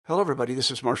Hello, everybody. This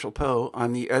is Marshall Poe.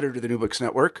 I'm the editor of the New Books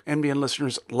Network. NBN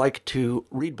listeners like to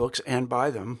read books and buy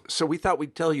them. So we thought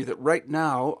we'd tell you that right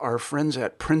now, our friends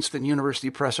at Princeton University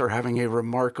Press are having a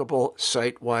remarkable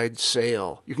site-wide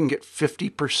sale. You can get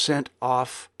 50%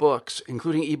 off books,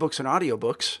 including ebooks and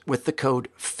audiobooks, with the code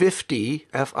 50,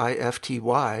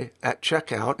 F-I-F-T-Y, at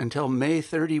checkout until May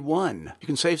 31. You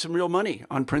can save some real money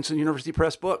on Princeton University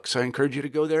Press books. I encourage you to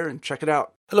go there and check it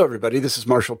out. Hello, everybody. This is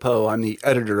Marshall Poe. I'm the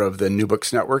editor of the New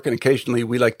Books Network, and occasionally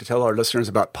we like to tell our listeners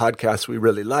about podcasts we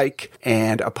really like.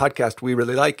 And a podcast we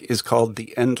really like is called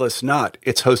The Endless Knot.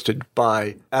 It's hosted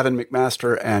by Avon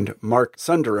McMaster and Mark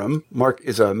Sundaram. Mark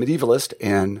is a medievalist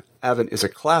and Avon is a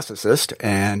classicist,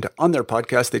 and on their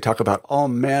podcast, they talk about all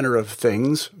manner of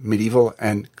things, medieval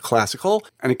and classical,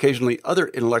 and occasionally other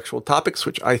intellectual topics,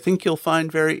 which I think you'll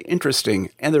find very interesting,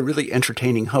 and they're really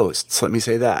entertaining hosts, let me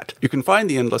say that. You can find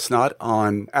The Endless Knot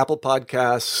on Apple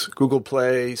Podcasts, Google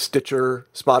Play, Stitcher,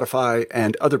 Spotify,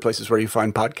 and other places where you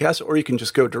find podcasts, or you can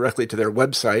just go directly to their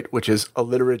website, which is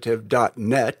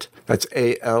alliterative.net. That's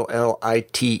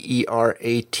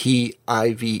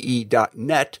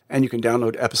alliterative.net, and you can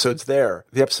download episodes there.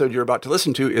 The episode you're about to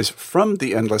listen to is from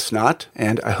The Endless Knot,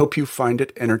 and I hope you find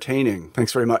it entertaining.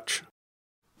 Thanks very much.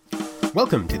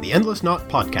 Welcome to the Endless Knot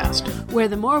podcast, where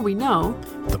the more we know,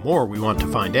 the more we want to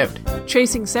find out,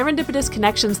 tracing serendipitous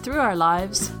connections through our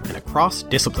lives and across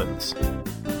disciplines.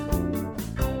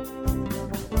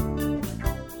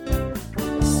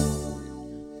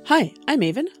 Hi, I'm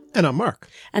Avon. And I'm Mark.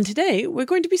 And today we're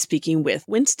going to be speaking with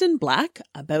Winston Black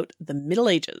about the Middle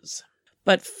Ages.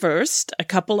 But first, a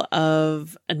couple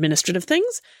of administrative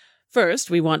things. First,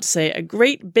 we want to say a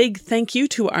great big thank you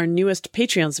to our newest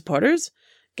Patreon supporters,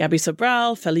 Gabby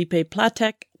Sobral, Felipe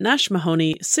Platek, Nash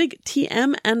Mahoney, Sig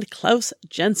TM, and Klaus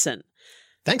Jensen.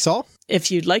 Thanks all.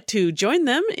 If you'd like to join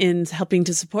them in helping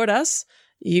to support us,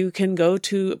 you can go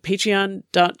to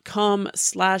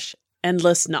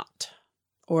patreon.com/endlessknot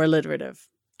or alliterative.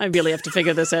 I really have to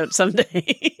figure this out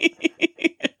someday.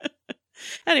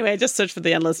 Anyway, just search for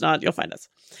The Endless Knot. You'll find us.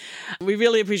 We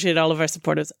really appreciate all of our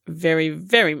supporters very,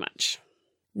 very much.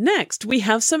 Next, we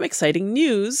have some exciting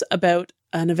news about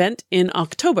an event in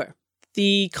October.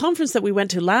 The conference that we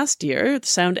went to last year, the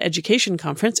Sound Education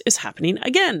Conference, is happening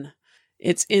again.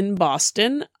 It's in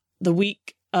Boston the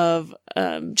week of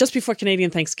just before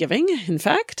Canadian Thanksgiving, in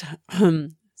fact.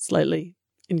 Slightly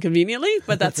inconveniently,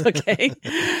 but that's okay.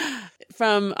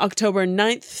 From October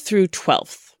 9th through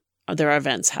 12th, there are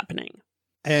events happening.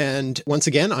 And once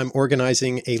again, I'm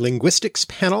organizing a linguistics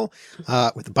panel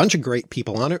with a bunch of great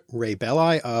people on it. Ray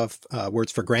Belli of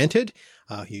Words for Granted,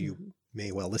 who you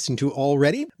may well listen to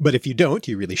already, but if you don't,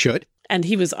 you really should. And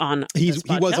he was on he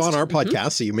was on our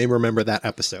podcast, so you may remember that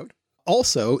episode.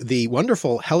 Also, the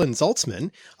wonderful Helen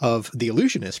Zaltzman of the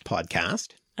Illusionist podcast.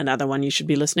 Another one you should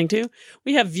be listening to.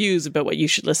 We have views about what you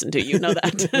should listen to. You know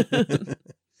that.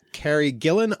 Carrie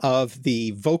Gillen of the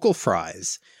Vocal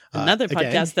Fries. Another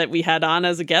podcast that we had on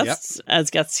as guests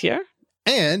here.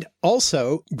 And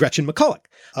also Gretchen McCulloch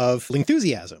of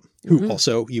Lingthusiasm, who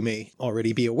also, you may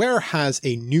already be aware, has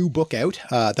a new book out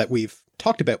that we've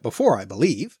talked about before, I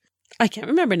believe. I can't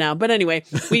remember now, but anyway,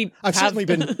 I've certainly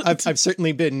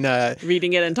been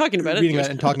reading it and talking about it. Reading it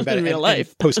and talking about in it real life.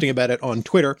 And posting about it on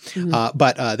Twitter.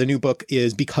 But the new book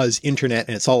is Because Internet,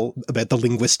 and it's all about the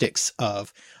linguistics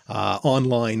of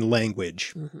online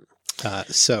language.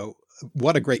 So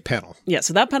what a great panel. Yeah,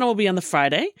 so that panel will be on the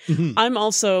Friday. I'm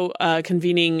also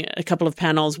convening a couple of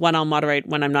panels. One I'll moderate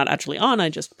when I'm not actually on. I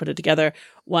just put it together.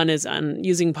 One is on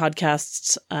using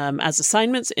podcasts as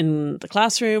assignments in the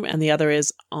classroom, and the other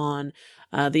is on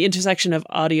the intersection of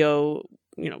audio,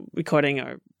 recording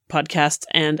or podcasts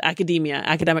and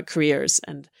academic careers,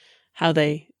 and how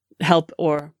they help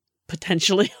or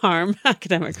potentially harm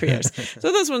academic careers.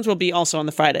 So those ones will be also on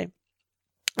the Friday.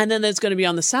 And then there's going to be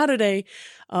on the Saturday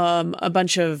a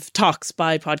bunch of talks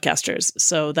by podcasters.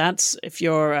 So that's if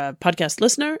you're a podcast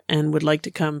listener and would like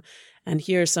to come and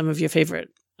hear some of your favorite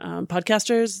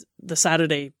podcasters, the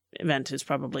Saturday event is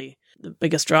probably the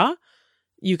biggest draw.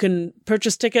 You can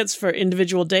purchase tickets for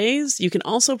individual days. You can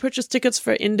also purchase tickets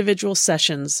for individual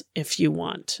sessions if you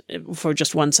want, for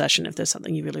just one session, if there's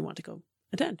something you really want to go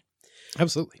attend.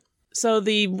 Absolutely. So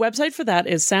the website for that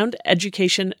is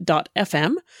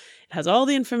soundeducation.fm. Has all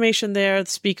the information there, the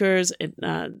speakers,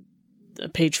 a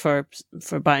page for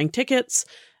buying tickets,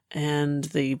 and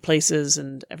the places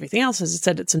and everything else. As I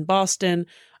said, it's in Boston.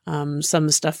 Some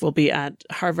stuff will be at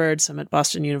Harvard, some at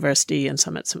Boston University, and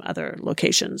some at some other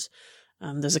locations.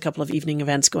 There's a couple of evening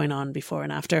events going on before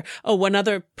and after. Oh, one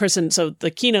other person. So the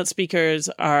keynote speakers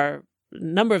are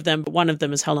number of them, but one of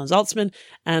them is Helen Zaltzman,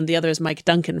 and the other is Mike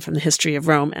Duncan from the History of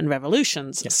Rome and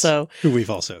Revolutions. Yes, So who we've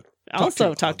also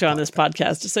talked to on this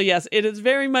podcast. So yes, it is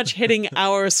very much hitting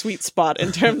our sweet spot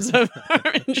in terms of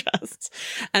our interests.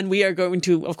 And we are going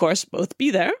to, of course, both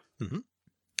be there. Mm-hmm.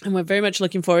 And we're very much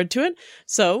looking forward to it.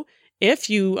 So if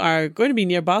you are going to be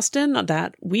near Boston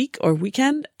that week or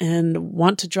weekend and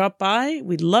want to drop by,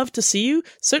 we'd love to see you.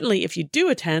 Certainly, if you do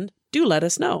attend, do let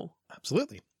us know.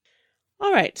 Absolutely.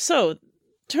 All right. So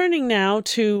turning now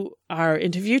to our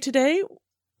interview today,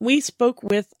 we spoke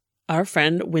with our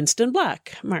friend Winston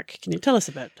Black. Mark, can you tell us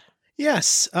about it?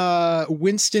 Yes.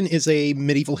 Winston is a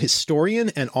medieval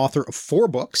historian and author of 4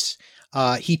 books.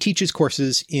 He teaches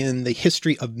courses in the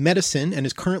history of medicine and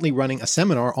is currently running a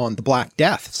seminar on the Black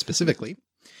Death specifically.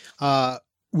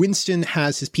 Winston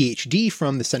has his PhD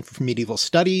from the Centre for Medieval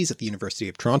Studies at the University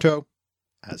of Toronto,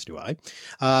 as do I.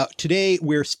 Today,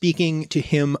 we're speaking to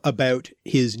him about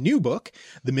his new book,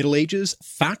 The Middle Ages,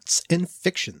 Facts and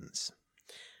Fictions.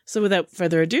 So without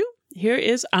further ado, here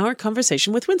is our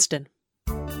conversation with Winston.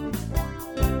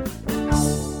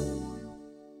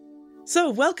 So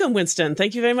welcome, Winston.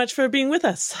 Thank you very much for being with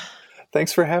us.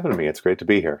 Thanks for having me. It's great to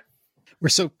be here. We're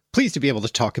so pleased to be able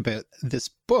to talk about this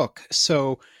book.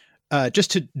 So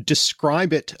just to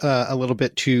describe it a little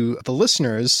bit to the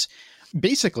listeners,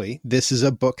 basically, this is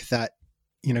a book that,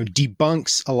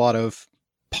 debunks a lot of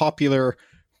popular,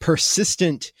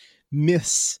 persistent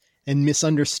myths and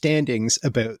misunderstandings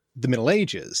about the Middle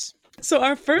Ages. So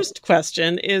our first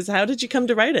question is, how did you come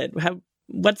to write it?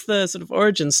 What's the sort of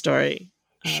origin story?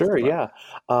 Sure, yeah.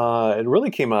 It really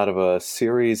came out of a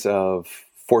series of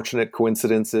fortunate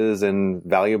coincidences and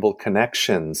valuable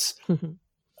connections. Mm-hmm.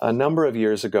 A number of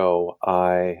years ago,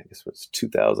 I guess it was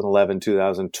 2011,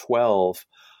 2012,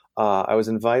 I was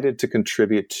invited to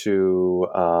contribute to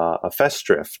a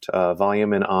Festschrift, a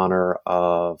volume in honor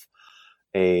of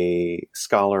a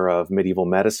scholar of medieval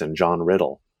medicine, John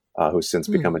Riddle, who's since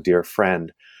become a dear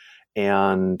friend.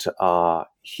 And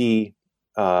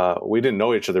we didn't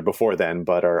know each other before then,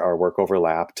 but our work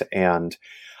overlapped. And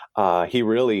he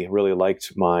really, really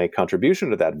liked my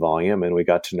contribution to that volume. And we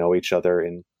got to know each other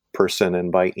in person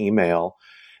and by email.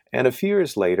 And a few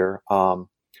years later,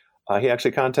 he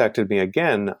actually contacted me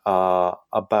again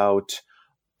about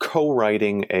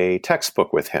co-writing a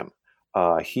textbook with him.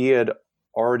 He had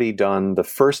already done the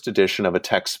first edition of a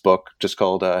textbook just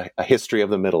called A History of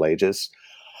the Middle Ages.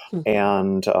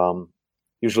 And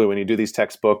usually when you do these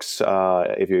textbooks,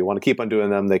 if you want to keep on doing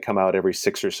them, they come out every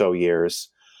 6 or so years.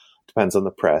 Depends on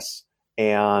the press.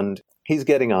 And he's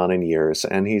getting on in years.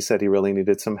 And he said he really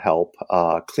needed some help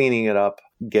cleaning it up,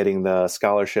 getting the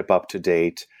scholarship up to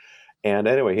date. And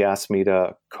anyway, he asked me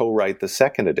to co-write the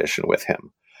second edition with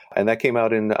him. And that came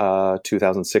out in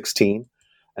 2016.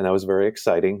 And that was very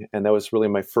exciting. And that was really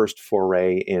my first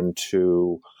foray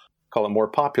into, call it more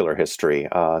popular history,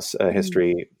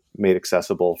 history made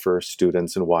accessible for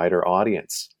students and wider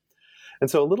audience. And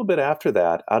so a little bit after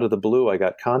that, out of the blue, I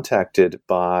got contacted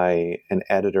by an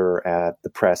editor at the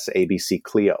press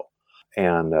ABC-CLIO.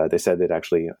 And they said they'd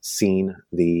actually seen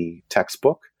the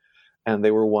textbook. And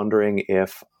they were wondering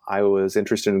if I was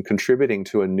interested in contributing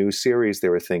to a new series they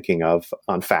were thinking of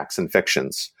on facts and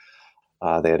fictions.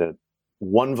 They had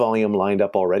one volume lined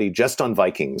up already just on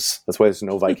Vikings. That's why there's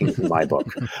no Vikings in my book.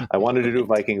 I wanted to do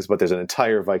Vikings, but there's an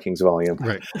entire Vikings volume.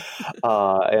 Right.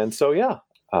 And so, yeah,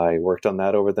 I worked on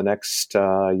that over the next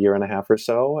year and a half or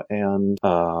so. And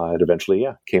it eventually,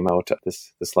 came out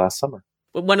this last summer.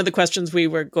 One of the questions we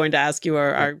were going to ask you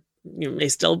are you may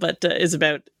still, but is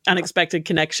about unexpected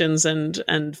connections and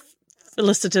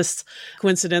felicitous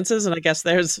coincidences, and I guess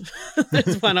there's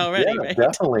one already, right?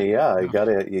 Definitely, yeah. You got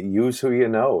to use who you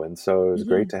know, and so it was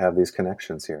great to have these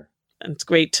connections here. And it's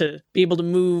great to be able to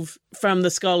move from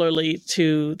the scholarly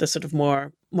to the sort of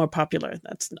more popular.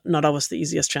 That's not always the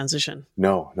easiest transition.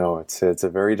 No, it's a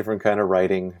very different kind of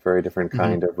writing, very different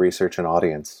kind of research and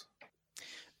audience.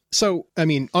 So, I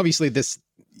mean, obviously this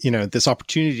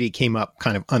opportunity came up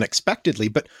kind of unexpectedly,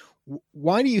 but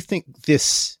why do you think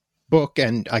this book,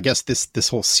 and I guess this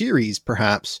whole series,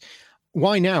 perhaps,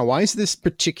 why now? Why is this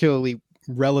particularly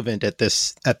relevant at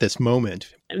this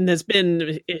moment? And there's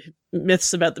been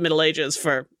myths about the Middle Ages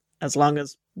for as long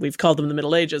as we've called them the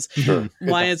Middle Ages. Sure.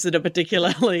 Why is it a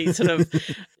particularly sort of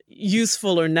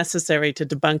useful or necessary to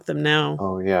debunk them now?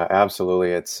 Oh yeah,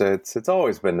 absolutely. It's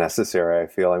always been necessary, I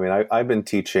feel. I mean, I've been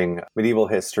teaching medieval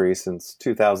history since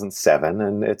 2007,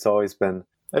 and it's always been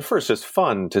at first just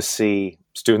fun to see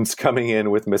students coming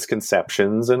in with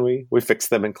misconceptions, and we fix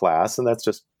them in class, and that's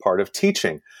just part of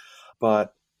teaching.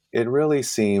 But it really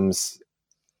seems,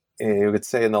 you could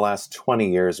say in the last 20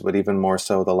 years, but even more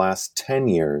so the last 10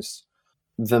 years,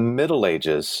 the Middle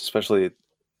Ages, especially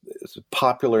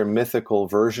popular mythical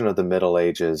version of the Middle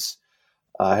Ages,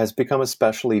 has become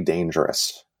especially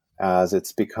dangerous as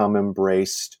it's become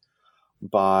embraced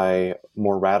by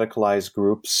more radicalized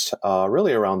groups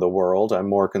really around the world. I'm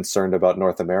more concerned about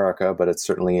North America, but it's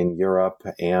certainly in Europe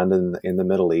and in the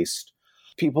Middle East.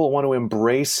 People want to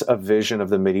embrace a vision of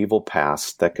the medieval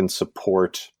past that can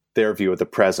support their view of the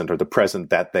present, or the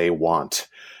present that they want.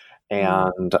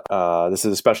 And this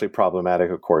is especially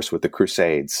problematic, of course, with the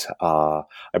Crusades. I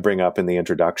bring up in the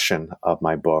introduction of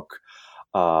my book,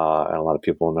 and a lot of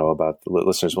people know about, the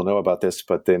listeners will know about this,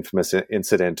 but the infamous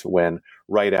incident when,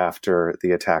 right after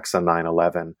the attacks on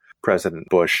 9/11, President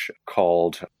Bush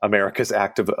called America's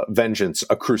act of vengeance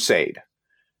a crusade,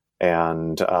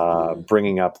 and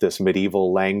bringing up this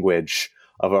medieval language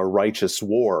of a righteous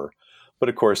war. But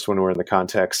of course, when we're in the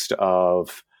context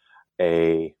of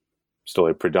still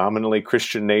a predominantly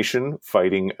Christian nation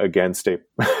fighting against a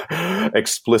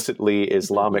explicitly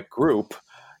Islamic group,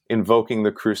 invoking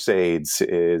the Crusades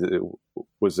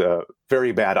was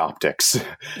very bad optics.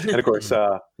 And of course,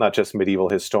 not just medieval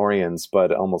historians,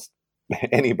 but almost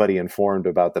anybody informed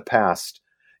about the past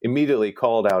immediately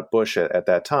called out Bush at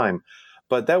that time.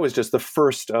 But that was just the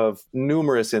first of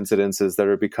numerous incidences that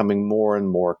are becoming more and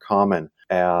more common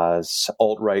as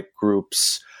alt-right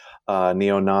groups,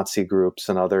 neo-Nazi groups,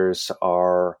 and others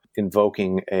are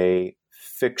invoking a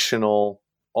fictional,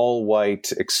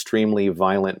 all-white, extremely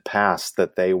violent past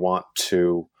that they want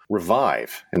to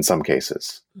revive in some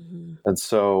cases. Mm-hmm. And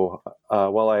so,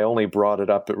 while I only brought it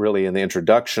up really in the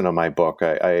introduction of my book,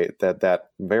 that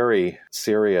very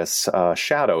serious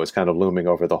shadow is kind of looming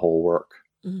over the whole work.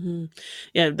 Mm-hmm.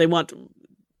 Yeah, they want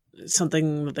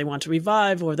something that they want to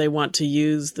revive, or they want to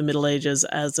use the Middle Ages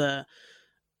as a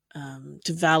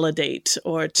to validate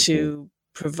or to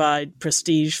provide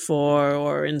prestige for,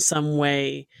 or in some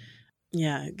way,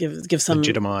 give some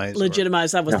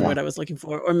legitimize. That was the word I was looking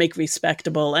for, or make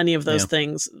respectable. Any of those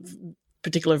things,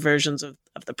 particular versions of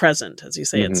the present, as you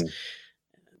say. It's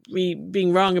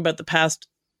being wrong about the past.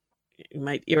 It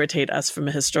might irritate us from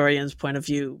a historian's point of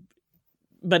view,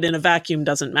 but in a vacuum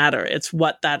doesn't matter. It's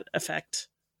what that effect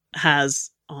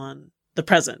has on the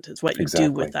present. It's what you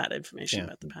do with that information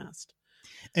about the past.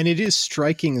 And it is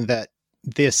striking that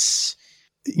this,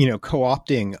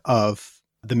 co-opting of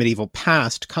the medieval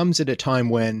past comes at a time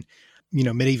when,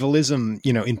 medievalism,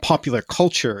 in popular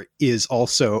culture is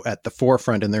also at the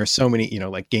forefront. And there are so many,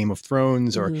 like Game of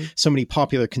Thrones, or so many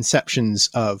popular conceptions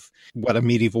of what a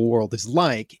medieval world is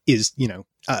like is,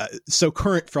 so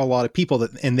current for a lot of people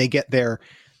and they get their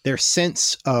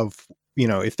sense of,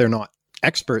 if they're not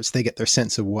experts, they get their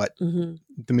sense of what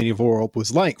the medieval world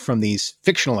was like from these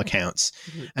fictional accounts.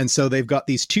 And so they've got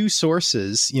these two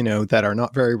sources, that are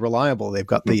not very reliable. They've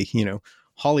got the,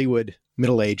 Hollywood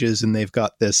Middle Ages, and they've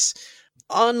got this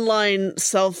online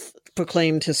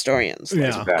self-proclaimed historians.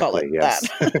 Call it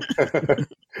that.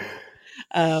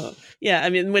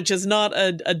 Which is not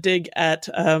a dig at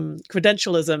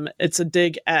credentialism. It's a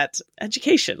dig at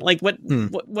education. Like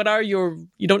what are you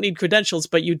don't need credentials,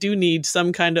 but you do need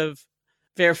some kind of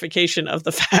verification of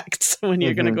the facts when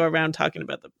you're going to go around talking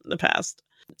about the past.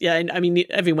 Yeah, I mean,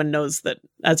 everyone knows that,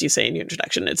 as you say in your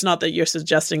introduction, it's not that you're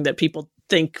suggesting that people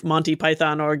think Monty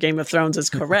Python or Game of Thrones is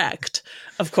correct.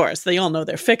 Of course, they all know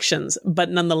they're fictions, but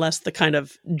nonetheless, the kind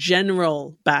of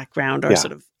general background or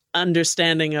sort of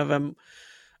understanding of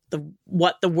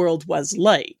what the world was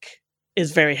like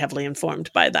is very heavily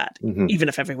informed by that, even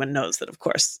if everyone knows that, of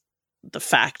course, the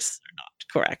facts are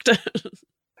not correct.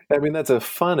 I mean, that's a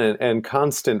fun and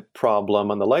constant problem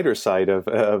on the lighter side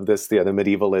of this, the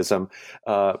medievalism,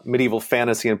 medieval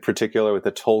fantasy in particular, with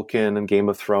the Tolkien and Game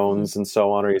of Thrones and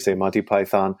so on, or you say Monty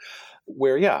Python,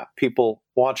 where, people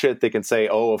watch it, they can say,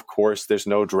 oh, of course, there's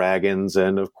no dragons,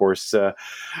 and of course, they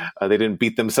didn't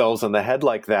beat themselves on the head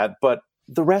like that, but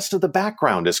the rest of the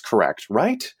background is correct,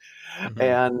 right?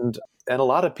 And a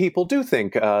lot of people do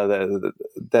think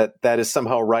that is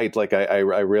somehow right. Like I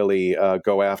really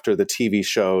go after the TV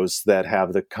shows that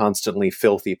have the constantly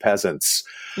filthy peasants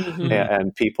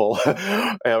and people,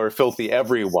 or filthy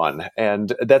everyone,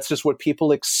 and that's just what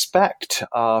people expect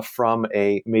from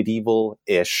a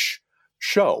medieval-ish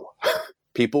show.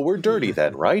 People were dirty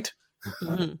then, right?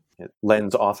 It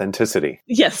lends authenticity.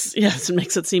 Yes, it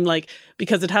makes it seem like,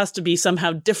 because it has to be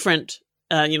somehow different.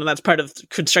 That's part of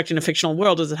constructing a fictional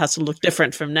world, is it has to look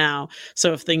different from now.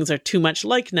 So if things are too much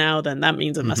like now, then that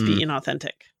means it must be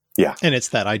inauthentic. Yeah. And it's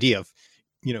that idea of,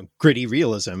 gritty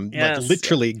realism, like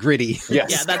literally gritty.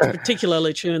 Yes. Yeah, that's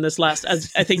particularly true in this last,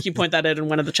 as I think you point that out in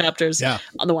one of the chapters,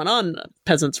 on the one on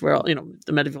peasants world,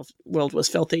 the medieval world was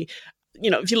filthy.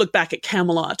 if you look back at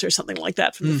Camelot or something like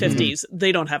that from the 50s,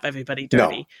 they don't have everybody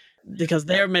dirty because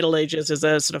their Middle Ages is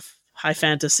a sort of high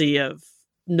fantasy of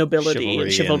nobility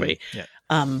and chivalry.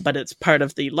 But it's part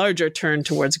of the larger turn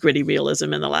towards gritty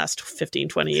realism in the last 15,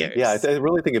 20 years. Yeah, I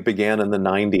really think it began in the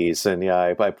 90s. And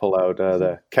I pull out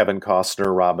the Kevin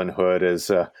Costner Robin Hood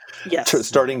as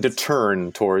starting to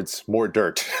turn towards more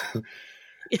dirt.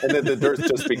 And then the dirt's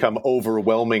just become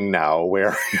overwhelming now,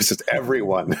 where it's just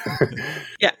everyone.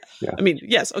 Yeah. I mean,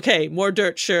 yes, okay, more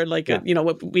dirt, sure. Like,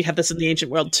 we have this in the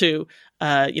ancient world too.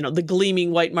 The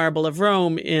gleaming white marble of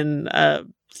Rome in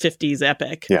 50s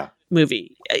epic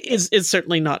movie is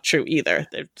certainly not true either.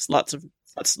 There's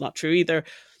that's not true either.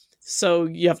 So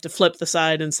you have to flip the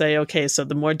side and say, okay, so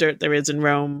the more dirt there is in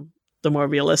Rome, the more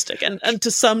realistic. And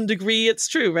to some degree, it's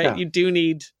true, right? Yeah. You do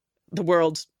need the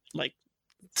world, like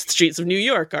the streets of New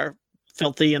York are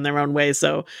filthy in their own way.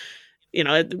 So,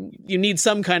 you need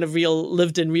some kind of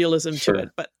lived-in realism to it,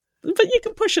 but you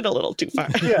can push it a little too far.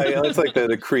 It's like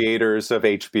the creators of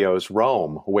HBO's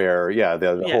Rome, where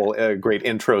the whole great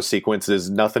intro sequence is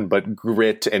nothing but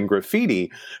grit and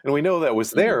graffiti, and we know that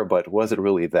was there, but was it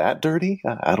really that dirty?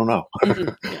 I don't know.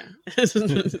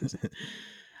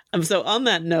 So on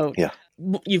that note,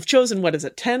 you've chosen, what is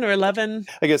it, 10 or 11?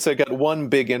 I guess I got one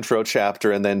big intro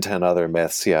chapter and then 10 other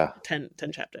myths. 10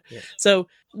 chapter. Yeah. So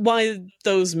why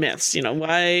those myths?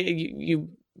 Why you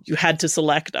had to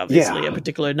select, obviously, a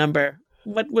particular number.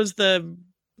 What was the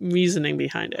reasoning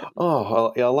behind it?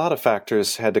 Oh, well, a lot of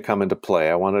factors had to come into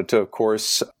play. I wanted to, of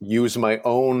course, use my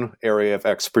own area of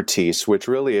expertise, which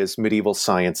really is medieval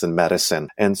science and medicine.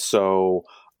 And so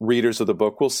readers of the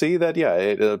book will see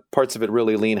that, parts of it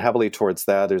really lean heavily towards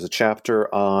that. There's a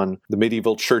chapter on the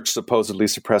medieval church supposedly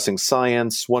suppressing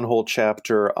science, one whole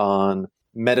chapter on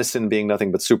medicine being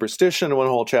nothing but superstition, and one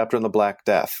whole chapter on the Black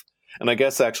Death. And I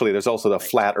guess actually there's also the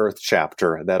Flat Earth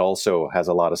chapter that also has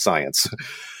a lot of science.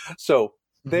 So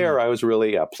there I was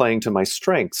really playing to my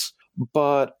strengths.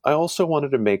 But I also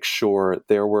wanted to make sure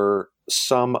there were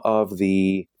some of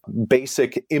the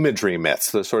basic imagery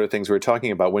myths, the sort of things we were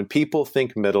talking about. When people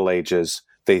think Middle Ages,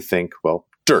 they think, well,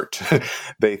 dirt.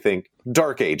 They think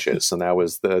Dark Ages. And that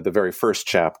was the very first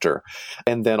chapter.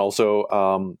 And then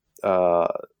also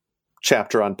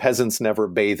chapter on peasants never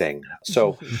bathing.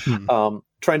 So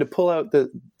trying to pull out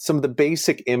some of the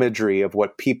basic imagery of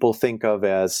what people think of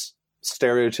as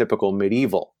stereotypical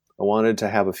medieval. I wanted to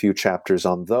have a few chapters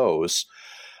on those.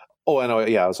 Oh, and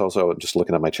I was also just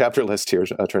looking at my chapter list here,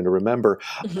 trying to remember.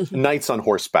 Knights on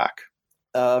horseback.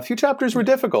 A few chapters were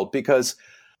difficult because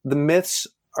the myths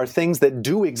are things that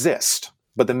do exist,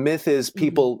 but the myth is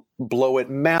people blow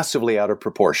it massively out of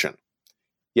proportion.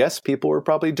 Yes, people were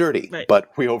probably dirty, but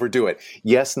we overdo it.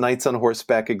 Yes, knights on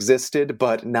horseback existed,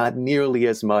 but not nearly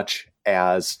as much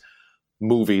as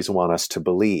movies want us to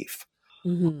believe.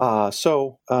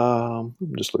 So I'm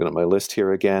just looking at my list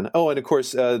here again. Oh, and of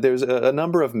course, there's a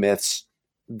number of myths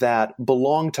that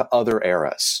belong to other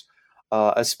eras,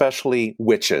 especially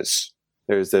witches.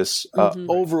 There's this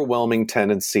overwhelming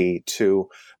tendency to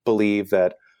believe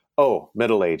that,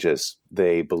 Middle Ages,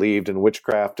 they believed in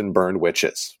witchcraft and burned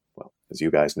witches. As you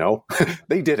guys know,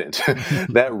 they didn't.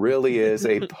 That really is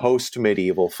a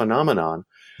post-medieval phenomenon.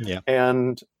 Yeah.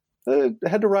 And I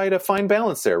had to write a fine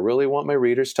balance there. Really want my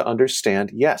readers to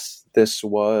understand, yes, this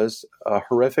was a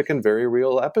horrific and very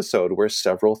real episode where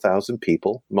several thousand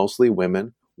people, mostly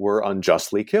women, were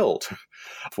unjustly killed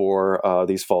for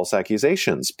these false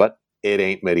accusations. But it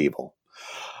ain't medieval.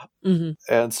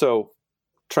 And so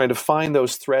trying to find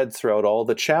those threads throughout all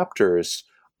the chapters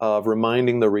of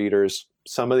reminding the readers,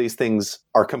 some of these things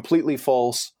are completely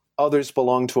false. Others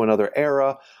belong to another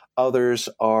era. Others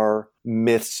are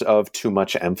myths of too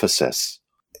much emphasis.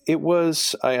 It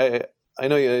was, I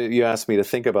know you asked me to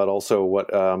think about also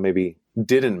what maybe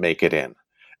didn't make it in.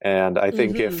 And I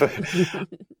think if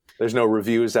there's no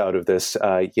reviews out of this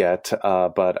yet,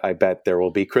 but I bet there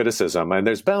will be criticism, and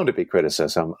there's bound to be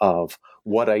criticism of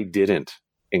what I didn't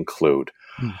include.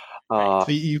 So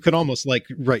you could almost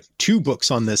write 2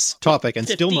 books on this topic and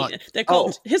 15. still not. They're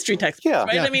called history textbooks,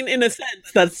 right? Yeah. I mean, in a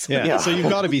sense, that's So you've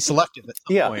got to be selective at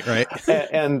some point, right?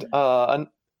 And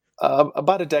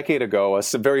about a decade ago,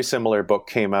 a very similar book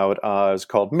came out. It's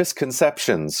called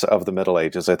 "Misconceptions of the Middle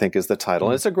Ages," I think is the title.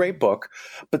 And it's a great book,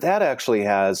 but that actually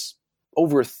has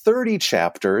over 30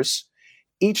 chapters.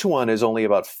 Each one is only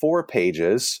about 4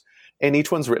 pages, and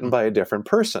each one's written by a different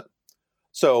person.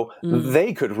 So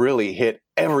they could really hit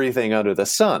everything under the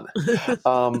sun.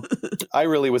 I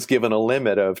really was given a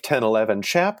limit of 10, 11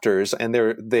 chapters, and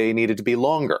they needed to be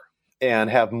longer and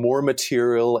have more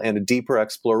material and a deeper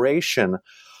exploration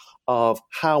of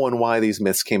how and why these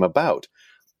myths came about.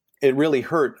 it really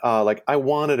hurt. Like I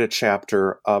wanted a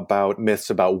chapter about myths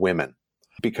about women,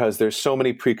 because there's so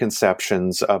many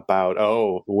preconceptions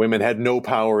about, women had no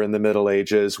power in the Middle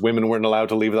Ages, women weren't allowed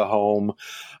to leave the home,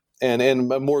 and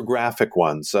more graphic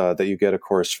ones that you get, of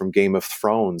course, from Game of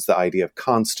Thrones, the idea of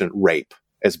constant rape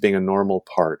as being a normal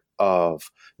part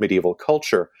of medieval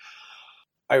culture.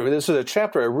 This is a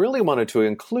chapter I really wanted to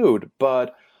include,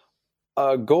 but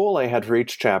a goal I had for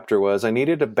each chapter was I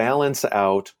needed to balance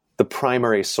out the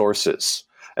primary sources.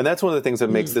 And that's one of the things that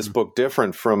makes this book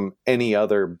different from any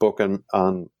other book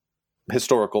on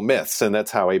historical myths. And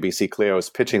that's how ABC-CLIO is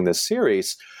pitching this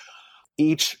series.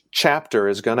 Each chapter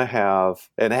is going to have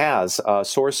and has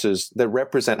sources that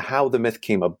represent how the myth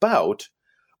came about,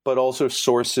 but also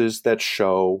sources that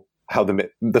show how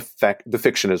the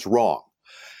fiction is wrong.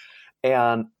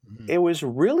 And it was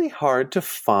really hard to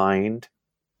find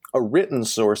a written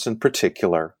source in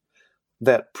particular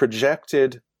that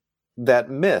projected that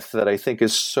myth that I think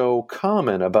is so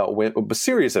common about a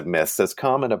series of myths that's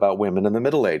common about women in the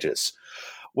Middle Ages.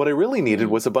 What I really needed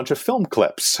was a bunch of film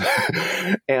clips,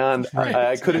 and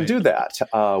I couldn't do that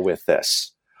with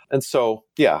this. And so,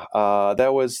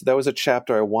 that was a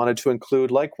chapter I wanted to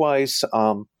include. Likewise,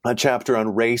 a chapter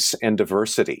on race and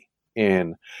diversity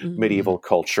in medieval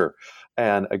culture.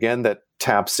 And again, that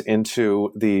taps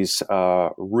into these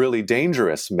really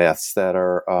dangerous myths that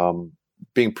are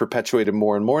being perpetuated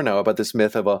more and more now about this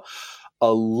myth of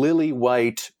a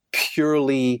lily-white,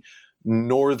 purely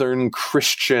Northern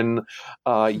Christian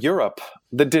Europe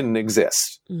that didn't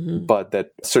exist, but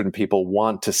that certain people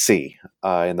want to see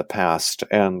in the past.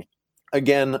 And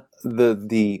again,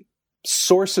 the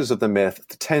sources of the myth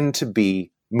tend to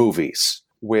be movies,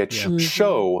 which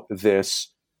show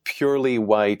this purely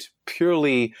white,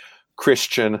 purely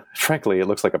Christian. Frankly, it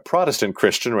looks like a Protestant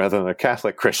Christian rather than a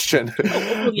Catholic Christian.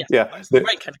 Yes, the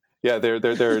right kind of. Yeah, they're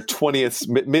mid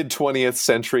 20th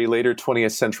century, later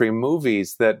 20th century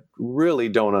movies that really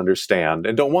don't understand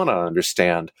and don't want to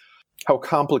understand how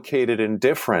complicated and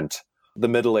different the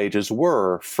Middle Ages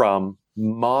were from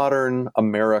modern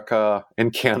America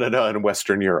and Canada and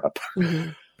Western Europe.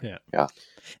 Yeah.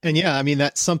 And I mean,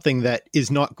 that's something that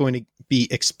is not going to be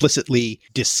explicitly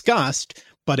discussed,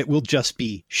 but it will just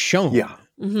be shown. Yeah.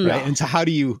 Right. And so how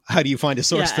do you find a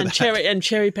source for that?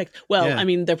 Cherry picked. Well, I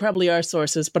mean, there probably are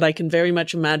sources, but I can very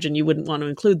much imagine you wouldn't want to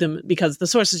include them because the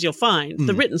sources you'll find,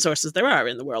 the written sources there are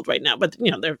in the world right now, but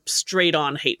they're straight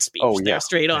on hate speech. They're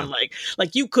straight on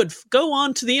like you could go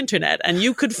on to the internet and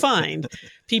you could find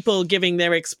people giving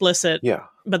their explicit,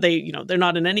 but they're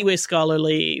not in any way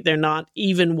scholarly. They're not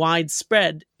even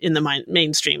widespread in the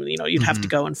mainstream. You'd have to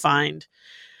go and find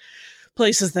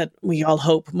places that we all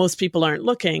hope most people aren't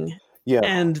looking. Yeah.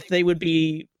 And they would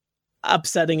be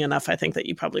upsetting enough, I think, that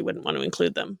you probably wouldn't want to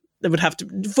include them. They would have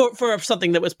to, for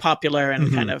something that was popular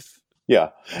and kind of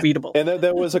readable. And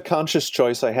that was a conscious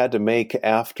choice I had to make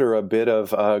after a bit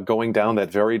of going down that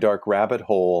very dark rabbit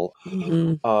hole,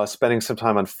 spending some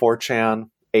time on 4chan,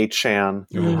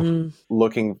 8chan,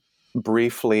 looking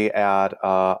briefly at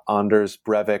Anders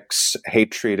Breivik's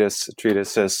hate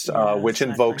treatises, which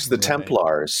invokes the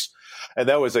Templars. And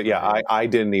that was I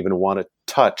didn't even want to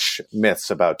touch myths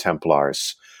about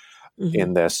Templars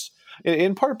in this,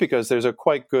 in part because there's a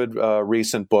quite good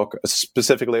recent book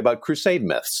specifically about Crusade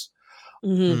myths.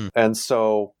 And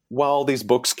so while these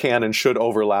books can and should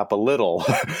overlap a little,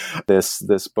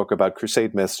 this book about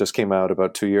Crusade myths just came out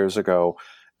about 2 years ago.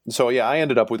 So I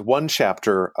ended up with one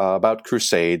chapter about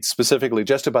Crusade, specifically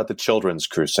just about the Children's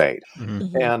Crusade.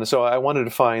 And so I wanted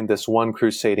to find this one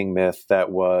crusading myth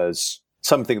that was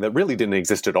something that really didn't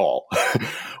exist at all.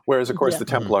 Whereas, of course, the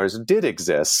Templars did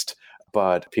exist,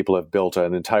 but people have built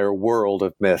an entire world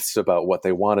of myths about what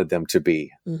they wanted them to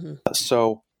be.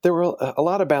 So there were a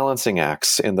lot of balancing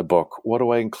acts in the book. What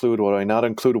do I include? What do I not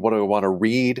include? What do I want to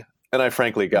read? And I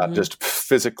frankly got just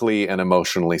physically and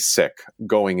emotionally sick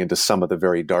going into some of the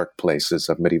very dark places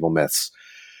of medieval myths.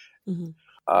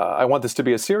 I want this to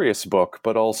be a serious book,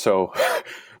 but also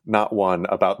not one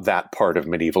about that part of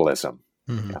medievalism.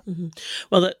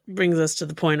 Well, that brings us to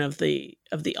the point of the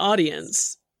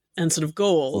audience and sort of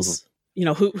goals.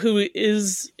 Who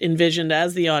is envisioned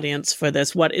as the audience for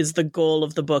this? What is the goal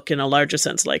of the book in a larger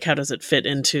sense? Like, how does it fit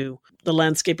into the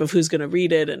landscape of who's going to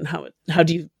read it, and how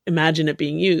do you imagine it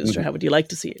being used, or how would you like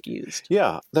to see it used?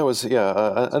 That was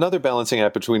another balancing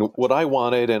act between what I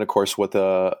wanted and, of course, what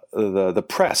the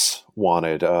press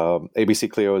wanted.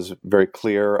 ABC-CLIO is very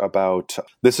clear about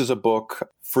this is a book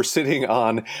for sitting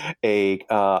on a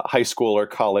high school or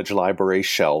college library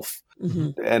shelf,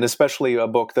 and especially a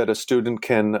book that a student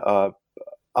can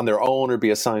on their own or be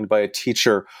assigned by a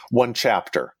teacher one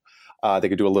chapter They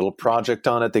could do a little project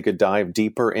on it. They could dive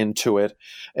deeper into it.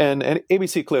 And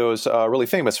ABC-CLIO is really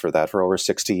famous for that. For over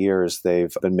 60 years,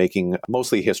 they've been making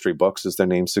mostly history books, as their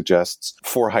name suggests,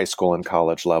 for high school and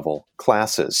college level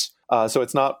classes. So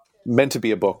it's not meant to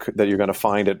be a book that you're going to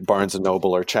find at Barnes &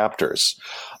 Noble or Chapters.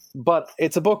 But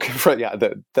it's a book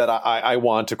that I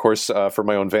want, of course, for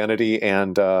my own vanity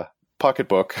and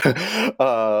pocketbook,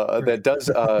 that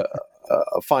does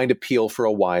find appeal for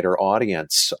a wider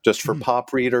audience, just for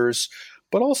pop readers,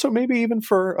 but also maybe even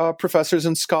for professors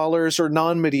and scholars or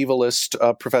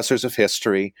non-medievalist professors of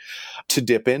history to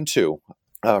dip into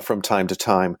from time to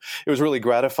time. It was really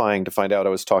gratifying to find out.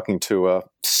 I was talking to a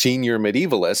senior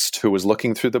medievalist who was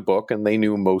looking through the book, and they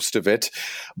knew most of it,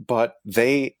 but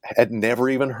they had never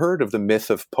even heard of the myth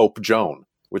of Pope Joan,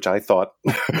 which I thought,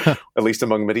 at least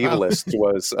among medievalists,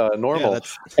 was normal.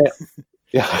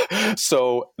 Yeah.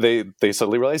 So they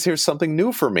suddenly realized here's something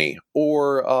new for me.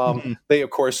 Or they, of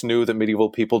course, knew that medieval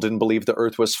people didn't believe the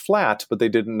earth was flat, but they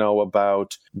didn't know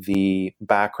about the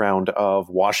background of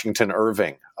Washington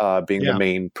Irving being the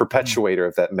main perpetuator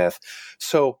of that myth.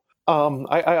 So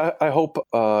I hope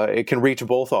it can reach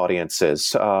both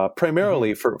audiences,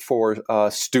 primarily for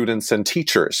students and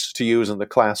teachers to use in the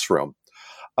classroom.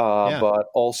 But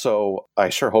also, I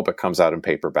sure hope it comes out in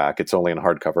paperback. It's only in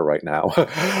hardcover right now.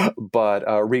 But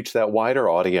reach that wider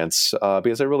audience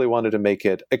because I really wanted to make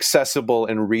it accessible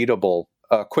and readable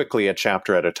quickly, a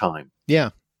chapter at a time.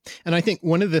 Yeah. And I think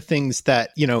one of the things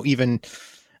that, even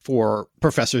for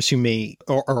professors who may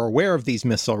or are aware of these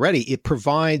myths already, it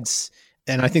provides,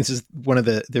 and I think this is one of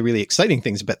the really exciting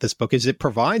things about this book, is it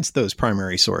provides those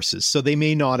primary sources. So they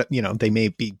may not, they may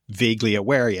be vaguely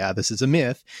aware, this is a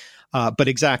myth. But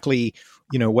exactly,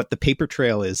 what the paper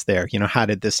trail is there, how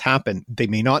did this happen? They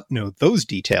may not know those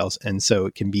details. And so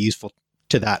it can be useful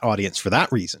to that audience for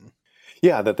that reason.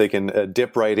 Yeah, that they can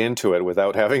dip right into it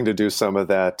without having to do some of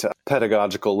that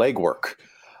pedagogical legwork.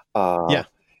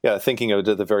 Yeah, thinking of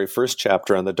the very first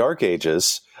chapter on the Dark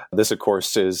Ages, this, of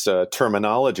course, is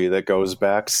terminology that goes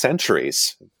back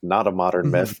centuries, not a modern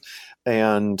myth.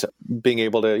 And being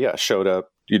able to, show to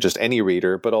just any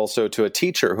reader, but also to a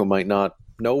teacher who might not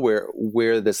know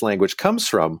where this language comes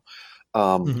from,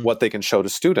 what they can show to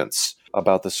students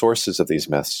about the sources of these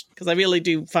myths. Because I really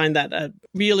do find that a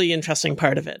really interesting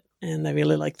part of it. And I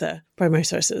really like the primary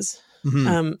sources.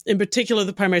 In particular,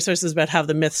 the primary sources about how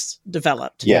the myths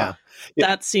developed. Yeah.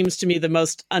 That seems to me the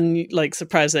most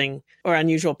surprising or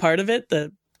unusual part of it.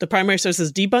 The primary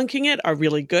sources debunking it are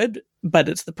really good, but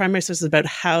it's the primary sources about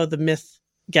how the myth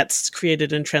gets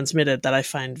created and transmitted that I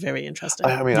find very interesting.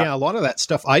 A lot of that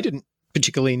stuff I didn't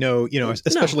particularly know,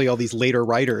 especially all these later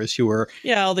writers who were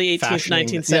all the 18th,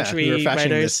 19th century who were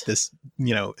fashioning writers. this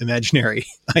imaginary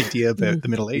idea about the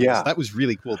Middle Ages. That was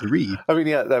really cool to read.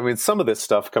 Some of this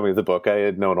stuff coming to the book I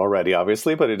had known already,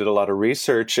 obviously, but I did a lot of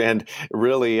research, and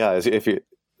really, if you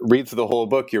read through the whole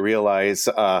book, you realize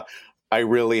I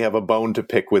really have a bone to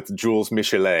pick with Jules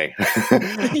Michelet.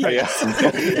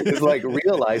 It's like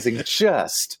realizing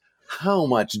just how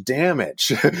much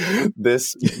damage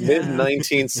this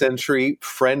mid-19th century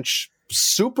French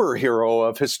superhero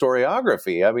of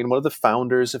historiography, one of the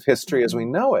founders of history as we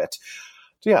know it.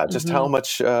 Just how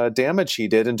much damage he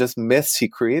did and just myths he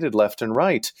created left and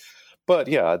right. But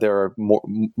there are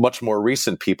much more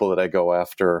recent people that I go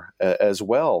after as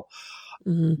well.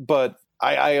 But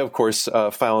I of course,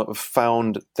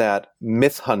 found that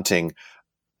myth hunting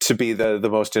to be the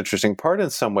most interesting part in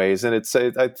some ways. And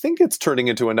I think it's turning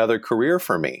into another career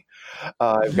for me.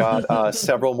 I've got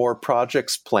several more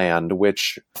projects planned,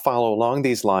 which follow along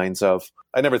these lines of,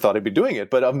 I never thought I'd be doing it,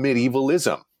 but of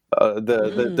medievalism,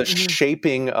 the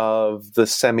shaping of the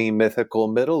semi-mythical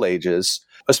Middle Ages,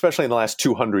 especially in the last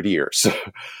 200 years.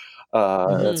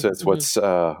 That's what's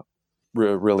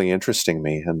really interesting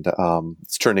me. And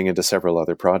it's turning into several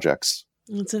other projects.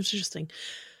 That's interesting.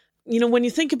 When you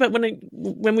think about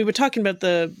when we were talking about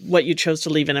what you chose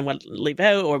to leave in and what leave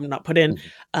out or not put in,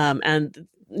 and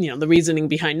the reasoning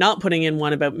behind not putting in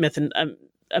one about myth and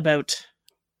about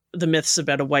the myths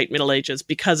about a white Middle Ages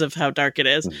because of how dark it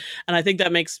is, and I think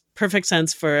that makes perfect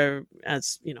sense for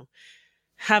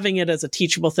having it as a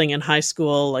teachable thing in high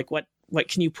school. Like what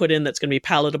can you put in that's going to be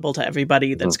palatable to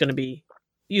everybody? That's going to be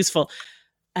useful,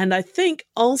 and I think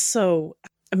also,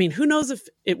 who knows if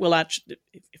it will actually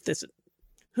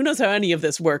who knows how any of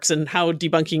this works and how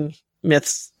debunking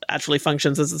myths actually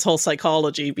functions. There's this whole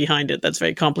psychology behind it that's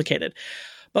very complicated.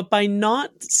 But by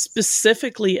not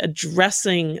specifically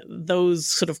addressing those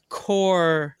sort of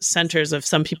core centers of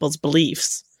some people's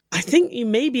beliefs, I think you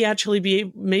may be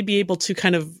able to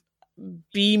kind of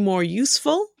be more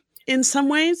useful in some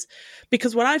ways,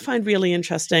 because what I find really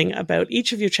interesting about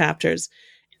each of your chapters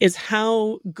is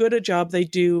how good a job they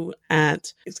do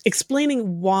at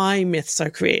explaining why myths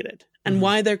are created and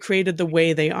why they're created the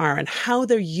way they are and how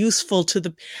they're useful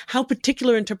to how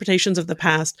particular interpretations of the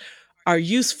past are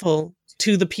useful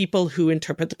to the people who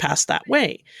interpret the past that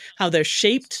way, how they're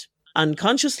shaped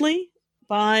unconsciously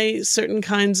by certain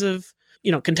kinds of,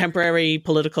 contemporary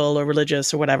political or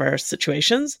religious or whatever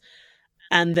situations,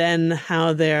 and then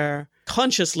how they're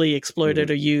consciously exploited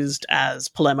or used as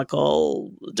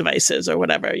polemical devices or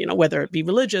whatever, whether it be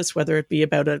religious, whether it be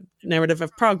about a narrative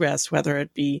of progress, whether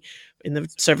it be in the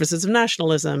services of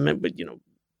nationalism,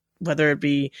 whether it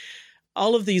be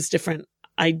all of these different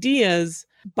ideas.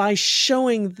 By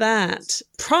showing that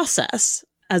process,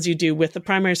 as you do with the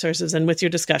primary sources and with your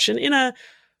discussion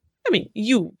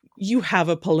you have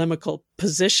a polemical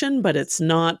position, but it's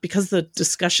not, because the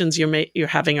discussions you're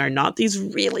having are not these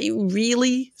really,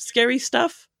 really scary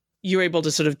stuff. You're able to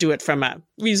sort of do it from a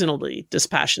reasonably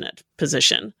dispassionate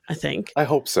position, I think. I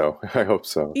hope so.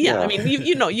 Yeah.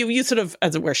 You sort of,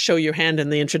 as it were, show your hand in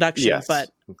the introduction, yes.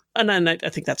 and I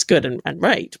think that's good and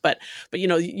right. But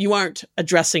you aren't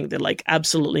addressing the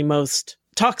absolutely most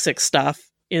toxic stuff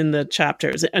in the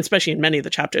chapters, especially in many of the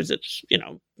chapters. It's,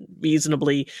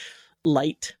 reasonably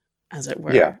light, as it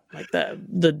were, like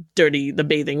the dirty, the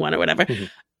bathing one or whatever.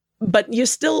 But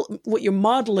what you're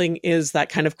modeling is that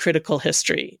kind of critical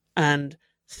history and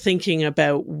thinking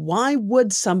about why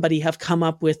would somebody have come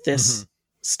up with this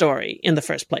story in the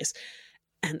first place.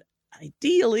 And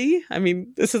ideally,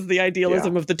 this is the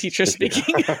idealism of the teacher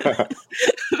speaking.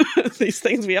 These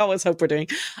things we always hope we're doing.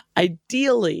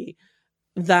 Ideally,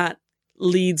 that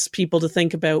leads people to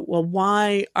think about, well,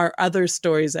 why are other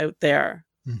stories out there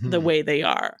the way they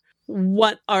are?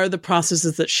 What are the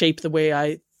processes that shape the way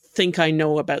I think I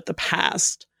know about the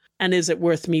past? And is it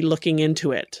worth me looking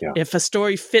into it? Yeah. If a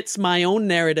story fits my own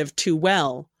narrative too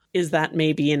well, is that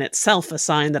maybe in itself a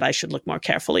sign that I should look more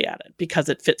carefully at it because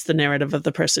it fits the narrative of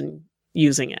the person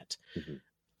using it?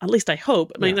 At least I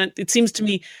hope. It seems to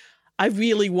me, I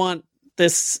really want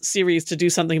this series to do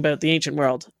something about the ancient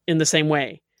world in the same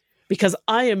way, because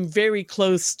I am very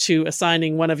close to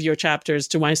assigning one of your chapters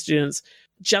to my students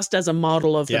just as a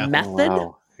model of the method.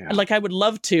 Wow. Yeah. I would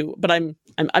love to, but I'm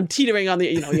teetering on the,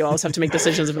 you always have to make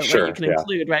decisions about what you can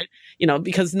include, right?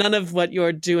 Because none of what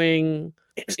you're doing,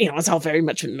 it's all very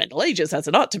much in the Middle Ages, as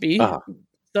it ought to be.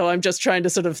 So I'm just trying to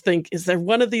sort of think, is there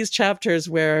one of these chapters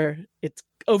where it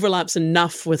overlaps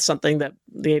enough with something that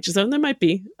the ancient zone? There might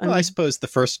be. I suppose the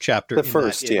first chapter. It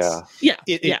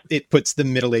puts the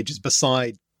Middle Ages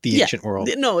beside the ancient world.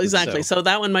 No, exactly. So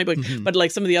that one might be, but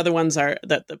some of the other ones are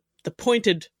that the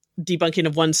pointed debunking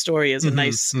of one story is a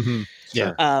nice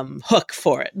hook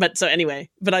for it. But so anyway,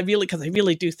 but I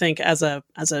really do think as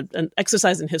an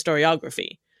exercise in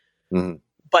historiography,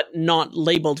 but not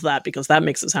labeled that, because that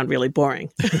makes it sound really boring.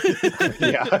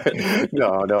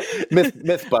 No.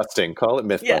 Myth busting. Call it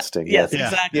myth busting. Yes,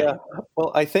 exactly. Yeah.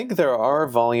 Well, I think there are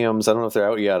volumes, I don't know if they're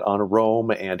out yet, on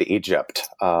Rome and Egypt.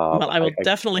 I will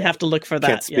definitely have to look for that.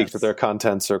 Can't speak to their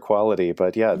contents or quality,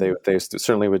 but they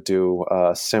certainly would do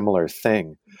a similar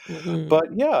thing. But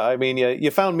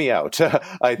you found me out.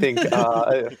 I think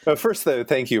first,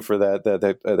 thank you for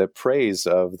that praise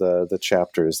of the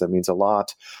chapters. That means a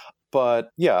lot.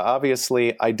 But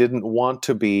obviously, I didn't want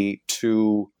to be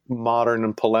too modern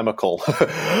and polemical,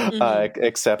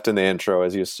 except in the intro,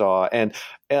 as you saw. And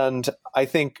I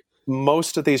think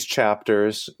most of these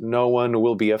chapters, no one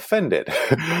will be offended,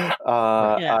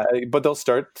 but they'll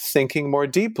start thinking more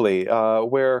deeply.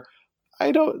 Where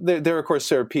there of course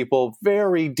are people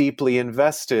very deeply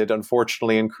invested,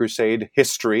 unfortunately, in Crusade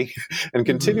history and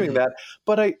continuing that.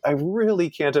 But I really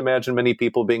can't imagine many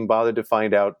people being bothered to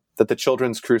find out that the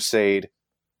Children's Crusade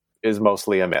is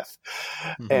mostly a myth.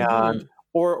 And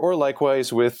or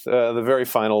likewise with the very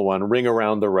final one, Ring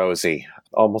Around the Rosie.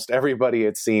 Almost everybody,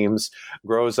 it seems,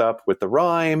 grows up with the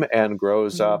rhyme and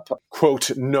grows up,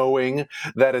 quote, knowing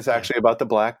that it's actually about the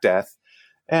Black Death.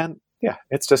 And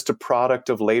it's just a product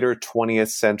of later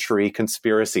 20th century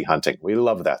conspiracy hunting. We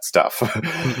love that stuff.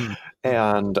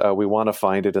 And we want to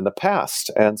find it in the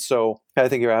past. And so I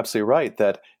think you're absolutely right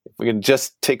that if we can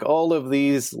just take all of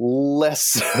these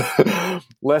less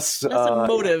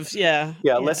emotive,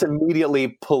 less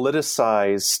immediately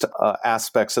politicized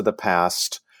aspects of the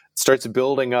past, starts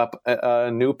building up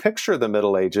a new picture of the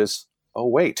Middle Ages. Oh,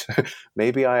 wait,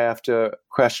 maybe I have to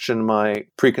question my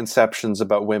preconceptions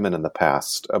about women in the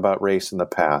past, about race in the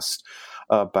past,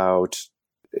 about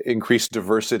increased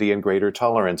diversity and greater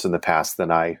tolerance in the past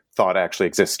than I thought actually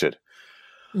existed.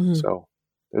 So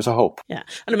there's a hope. Yeah.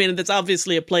 And I mean, that's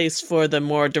obviously a place for the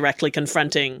more directly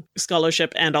confronting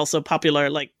scholarship and also popular.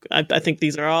 Like, I think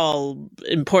these are all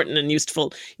important and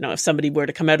useful. You know, if somebody were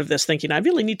to come out of this thinking, I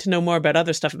really need to know more about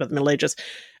other stuff about the Middle Ages,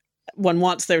 one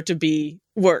wants there to be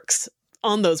works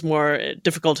on those more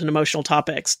difficult and emotional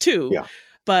topics too. Yeah.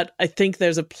 But I think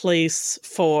there's a place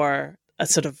for a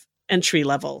sort of entry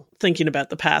level thinking about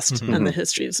the past and the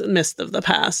histories and myths of the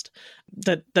past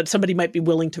that somebody might be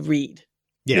willing to read.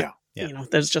 Yeah. You know,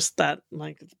 there's just that,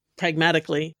 like,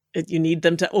 pragmatically, you need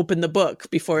them to open the book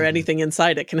before anything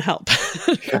inside it can help.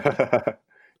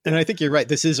 And I think you're right.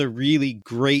 This is a really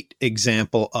great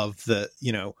example of the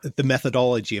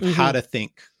methodology of how to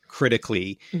think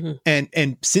critically.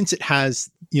 And since it has,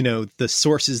 the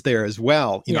sources there as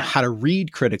well, how to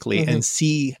read critically and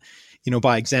see,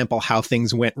 by example, how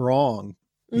things went wrong.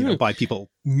 By people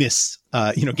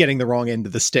getting the wrong end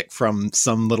of the stick from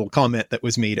some little comment that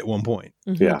was made at one point.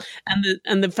 Yeah.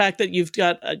 And the fact that you've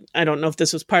got, I don't know if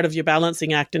this was part of your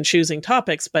balancing act in choosing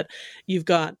topics, but you've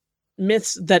got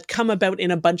myths that come about in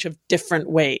a bunch of different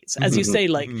ways. As you say,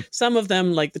 like some of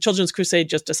them, like the Children's Crusade,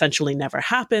 just essentially never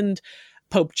happened.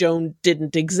 Pope Joan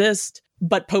didn't exist.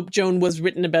 But Pope Joan was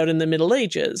written about in the Middle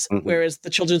Ages, whereas the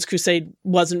Children's Crusade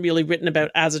wasn't really written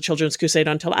about as a Children's Crusade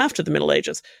until after the Middle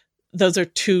Ages. Those are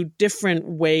two different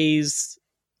ways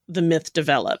the myth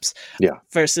develops. Yeah.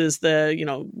 Versus the,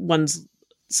 ones,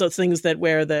 so things that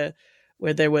where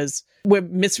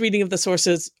misreading of the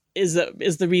sources is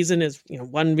the reason, is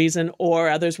one reason, or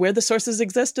others where the sources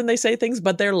exist and they say things,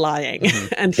 but they're lying.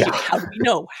 And how do we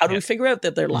know? How do we figure out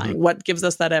that they're lying? What gives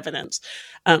us that evidence?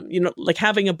 Like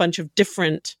having a bunch of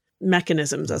different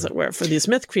mechanisms, as it were, for this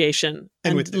myth creation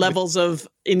and levels of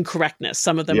incorrectness.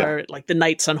 Some of them are like the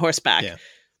knights on horseback. Yeah.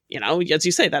 As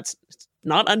you say, that's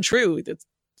not untrue.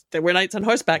 There were knights on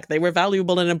horseback. They were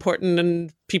valuable and important,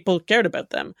 and people cared about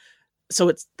them. So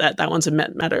it's that one's a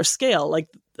matter of scale. Like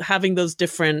having those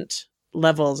different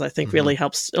levels, I think, really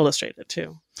helps illustrate it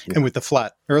too. And with the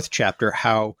Flat Earth chapter,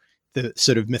 how the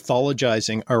sort of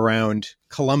mythologizing around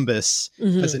Columbus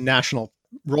as a national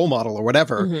role model or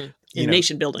whatever,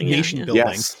 nation building,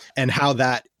 yes. And how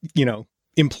that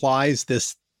implies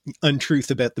this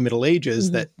untruth about the Middle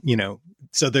Ages that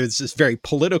so there's this very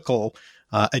political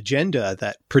agenda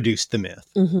that produced the myth.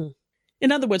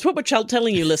 In other words, what we're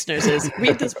telling you, listeners, is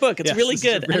read this book. It's really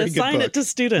good, and assign it to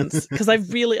students, because I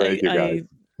really,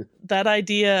 that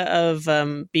idea of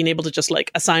being able to just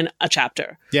like assign a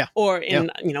chapter, or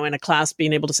in in a class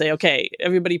being able to say, okay,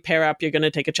 everybody pair up. You're going to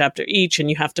take a chapter each, and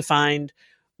you have to find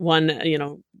one,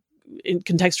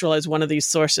 contextualize one of these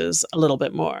sources a little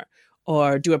bit more,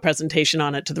 or do a presentation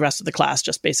on it to the rest of the class,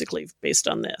 just basically based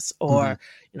on this, or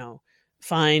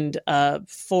find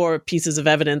 4 pieces of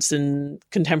evidence in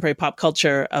contemporary pop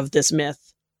culture of this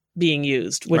myth being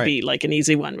used would be like an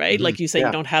easy one, right? Like you say,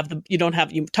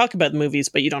 you talk about the movies,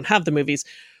 but you don't have the movies.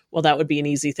 Well, that would be an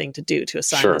easy thing to do, to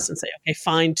assign this and say, okay,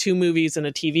 find 2 movies and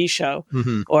a TV show,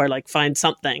 or like find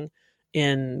something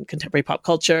in contemporary pop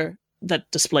culture that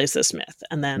displays this myth,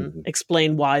 and then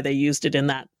explain why they used it in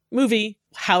that movie.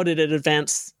 How did it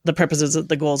advance the purposes of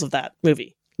the goals of that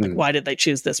movie? Like, why did they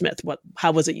choose this myth?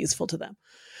 How was it useful to them?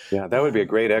 Yeah, that would be a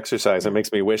great exercise. It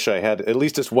makes me wish I had at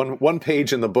least just one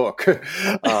page in the book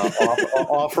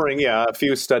offering a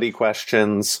few study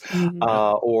questions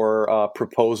or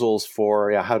proposals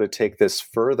for how to take this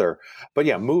further. But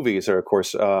movies are, of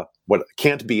course, what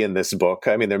can't be in this book.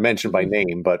 I mean, they're mentioned by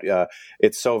name, but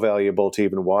it's so valuable to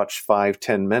even watch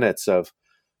 5-10 minutes of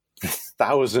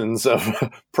thousands of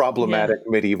problematic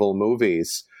medieval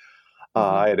movies.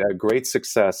 I had a great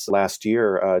success last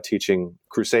year teaching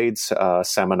Crusades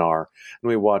seminar, and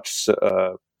we watched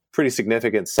pretty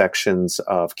significant sections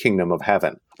of Kingdom of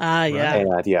Heaven.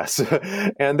 And yes,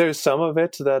 and there's some of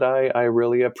it that I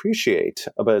really appreciate,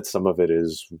 but some of it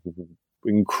is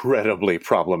incredibly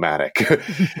problematic.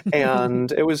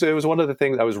 And it was one of the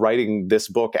things, I was writing this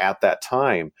book at that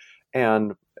time,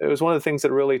 and it was one of the things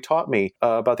that really taught me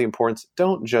about the importance.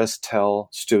 Don't just tell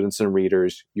students and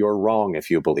readers you're wrong if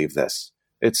you believe this.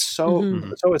 It's so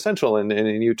essential, and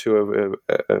you two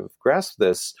have grasped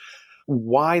this.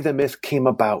 Why the myth came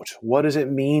about? What does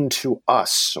it mean to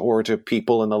us or to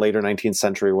people in the later 19th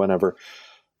century? Whenever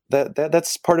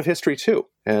that's part of history too,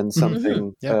 and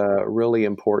something really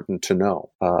important to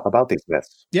know about these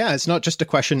myths. Yeah, it's not just a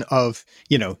question of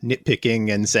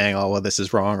nitpicking and saying, "Oh, well, this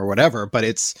is wrong" or whatever, but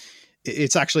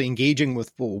it's actually engaging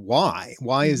with, well, why?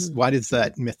 Why does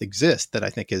that myth exist? That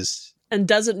I think is, and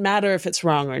does it matter if it's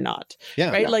wrong or not?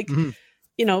 Right? Like,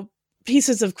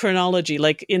 pieces of chronology,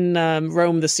 like in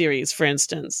Rome, the series, for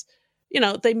instance,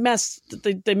 they mess with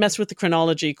the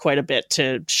chronology quite a bit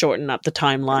to shorten up the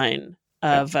timeline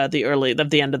of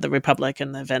the end of the Republic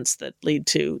and the events that lead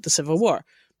to the Civil War.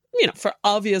 For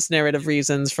obvious narrative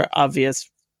reasons, for obvious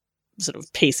sort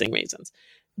of pacing reasons.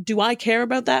 Do I care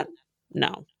about that?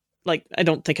 No. I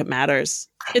don't think it matters.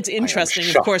 It's interesting,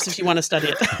 of course, if you want to study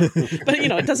it. But,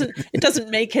 it doesn't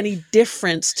make any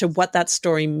difference to what that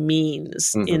story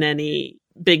means in any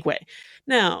big way.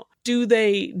 Now, do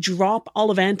they drop all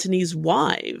of Antony's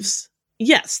wives?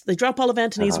 Yes, they drop all of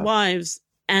Antony's wives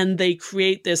and they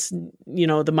create this,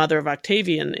 the mother of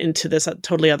Octavian into this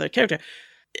totally other character.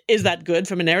 Is that good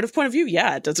from a narrative point of view?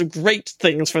 Yeah, it does great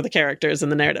things for the characters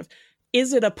and the narrative.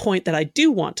 Is it a point that I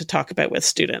do want to talk about with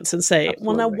students and say, Absolutely.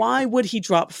 Well, now why would he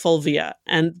drop Fulvia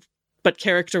but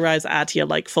characterize Attia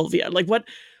like Fulvia?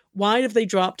 Why have they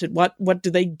dropped it? What do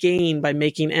they gain by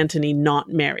making Antony not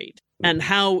married? And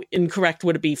how incorrect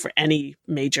would it be for any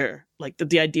major,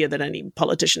 the idea that any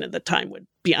politician at the time would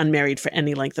be unmarried for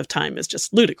any length of time is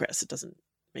just ludicrous. It doesn't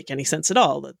make any sense at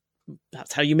all.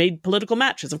 That's how you made political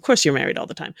matches. Of course you're married all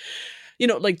the time.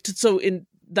 So in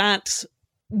that,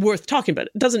 worth talking about.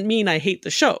 It doesn't mean I hate the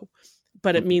show,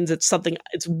 but it means it's something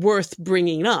it's worth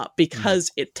bringing up because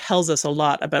it tells us a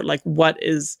lot about what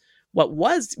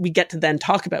was. We get to then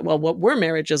talk about, well, what were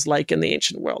marriages like in the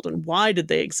ancient world and why did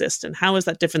they exist and how is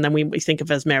that different than we think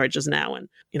of as marriages now? And,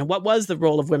 what was the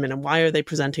role of women and why are they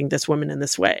presenting this woman in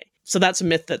this way? So that's a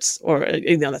myth that's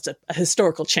a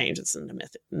historical change. It's not a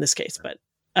myth in this case, but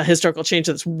a historical change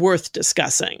that's worth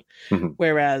discussing.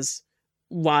 Whereas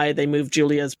why they moved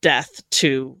Julia's death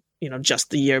to,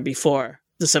 just the year before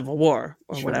the Civil War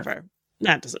or whatever.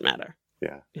 That doesn't matter.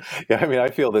 Yeah. I mean, I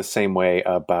feel the same way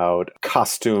about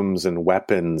costumes and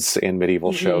weapons in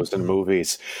medieval shows and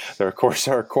movies. There, of course,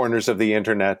 are corners of the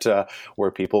internet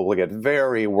where people will get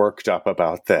very worked up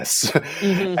about this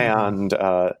and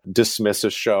dismiss a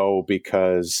show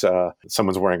because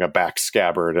someone's wearing a back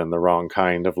scabbard and the wrong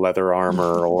kind of leather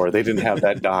armor, or they didn't have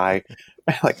that dye.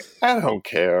 I don't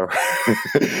care.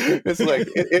 It's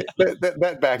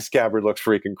that back scabbard looks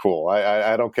freaking cool.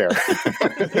 I don't care.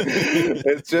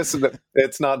 It's just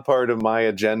it's not part of my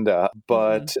agenda.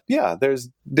 But there's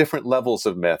different levels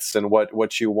of myths and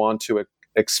what you want to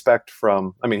expect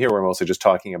from. I mean, here we're mostly just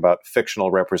talking about fictional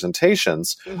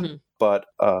representations. But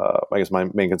I guess my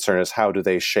main concern is how do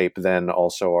they shape then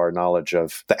also our knowledge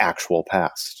of the actual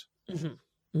past?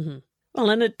 Well,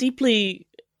 and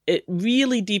it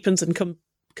really deepens and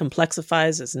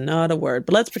complexifies is not a word,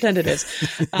 but let's pretend it is.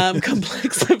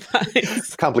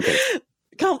 Complexifies. Complicates.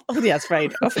 Yes,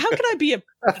 right. How can I be an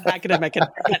academic and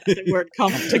get the word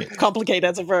complicate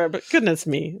as a verb? Goodness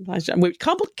me.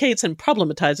 Complicates and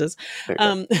problematizes.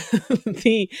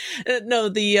 The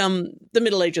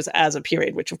Middle Ages as a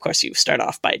period, which of course you start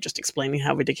off by just explaining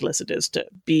how ridiculous it is to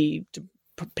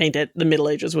paint it the Middle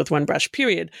Ages with one brush,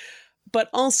 period. But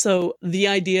also the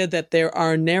idea that there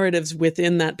are narratives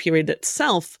within that period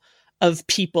itself of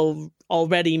people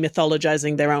already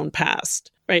mythologizing their own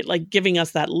past, right? Giving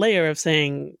us that layer of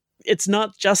saying it's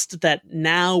not just that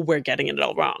now we're getting it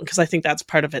all wrong, because I think that's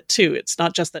part of it too. It's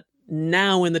not just that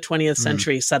now in the 20th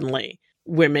century, suddenly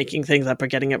we're making things up or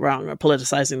getting it wrong or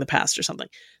politicizing the past or something,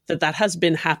 that has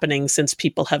been happening since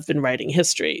people have been writing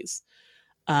histories.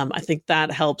 I think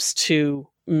that helps to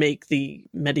make the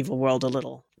medieval world a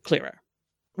little clearer.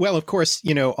 Well, of course,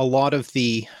 a lot of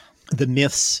the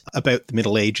myths about the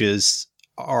Middle Ages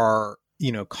are,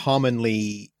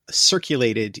 commonly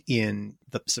circulated in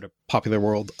the sort of popular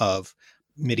world of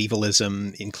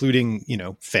medievalism, including,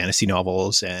 fantasy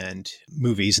novels and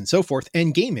movies and so forth.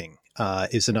 And gaming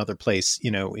is another place,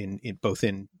 in both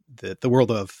in the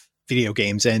world of video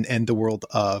games and the world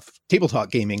of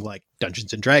tabletop gaming, like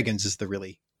Dungeons and Dragons is the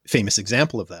really famous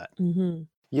example of that.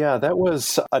 Yeah, that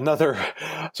was another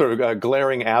sort of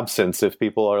glaring absence if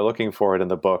people are looking for it in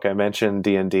the book. I mentioned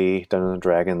D&D, Dungeons &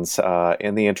 Dragons,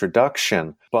 in the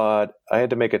introduction, but I had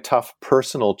to make a tough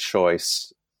personal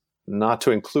choice not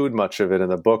to include much of it in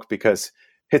the book because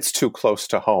it's too close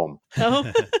to home.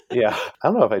 Oh. Yeah. I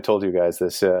don't know if I told you guys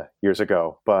this years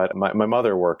ago, but my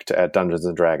mother worked at Dungeons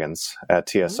 & Dragons at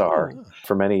TSR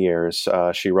for many years.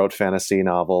 She wrote fantasy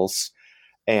novels.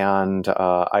 And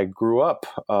I grew up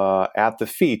at the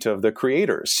feet of the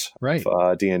creators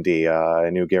of D&D.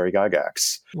 I knew Gary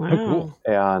Gygax. Wow. Oh, cool.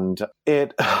 And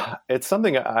it's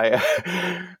something I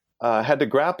had to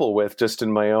grapple with just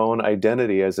in my own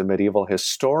identity as a medieval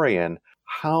historian.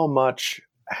 How much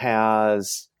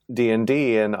has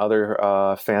D&D and other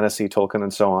fantasy, Tolkien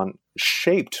and so on,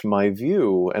 shaped my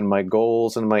view and my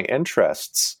goals and my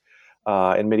interests?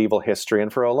 in medieval history.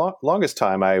 And for a longest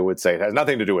time, I would say it has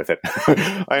nothing to do with it.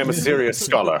 I am a serious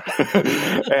scholar.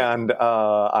 And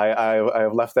I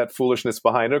have left that foolishness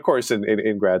behind. And of course,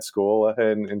 in grad school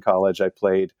and in college, I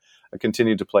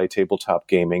continued to play tabletop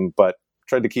gaming, but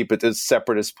tried to keep it as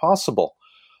separate as possible.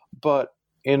 But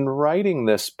in writing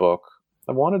this book,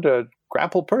 I wanted to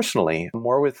grapple personally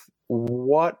more with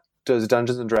what does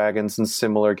Dungeons and Dragons and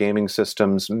similar gaming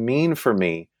systems mean for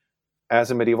me as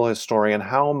a medieval historian?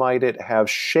 How might it have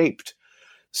shaped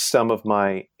some of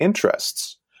my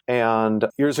interests? And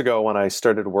years ago, when I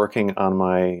started working on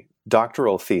my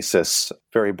doctoral thesis,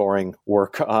 very boring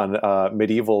work on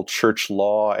medieval church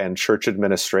law and church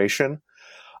administration.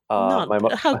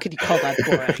 How could you call that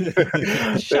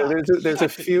boring? There's a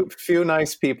few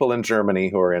nice people in Germany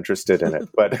who are interested in it,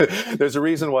 but there's a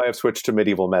reason why I've switched to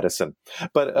medieval medicine.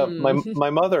 But my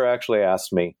mother actually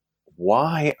asked me,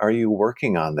 "Why are you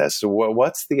working on this?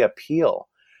 What's the appeal?"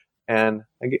 And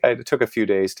I took a few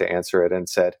days to answer it and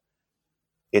said,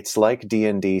 "It's like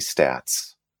D&D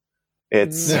stats.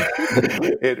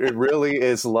 It really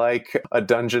is like a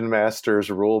dungeon master's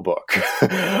rule book,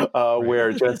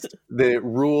 where just the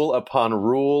rule upon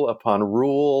rule upon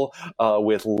rule,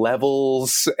 with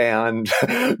levels and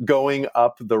going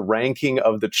up the ranking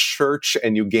of the church,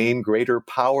 and you gain greater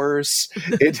powers.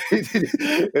 It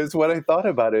is what I thought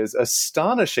about it is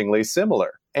astonishingly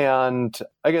similar." And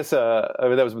I guess that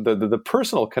was the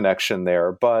personal connection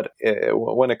there. But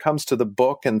when it comes to the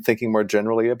book and thinking more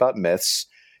generally about myths,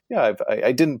 yeah,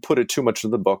 I didn't put it too much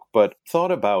in the book, but thought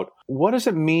about what does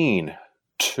it mean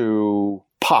to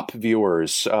pop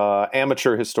viewers,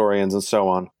 amateur historians and so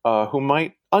on, who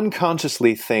might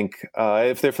unconsciously think,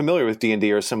 if they're familiar with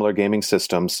D&D or similar gaming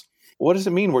systems, what does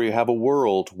it mean where you have a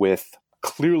world with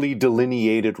clearly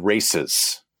delineated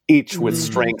races, each with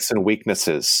strengths and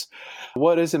weaknesses?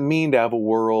 What does it mean to have a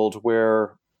world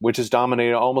which is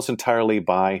dominated almost entirely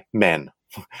by men?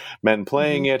 Men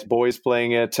playing it, boys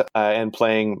playing it, and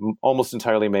playing almost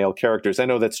entirely male characters. I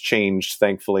know that's changed,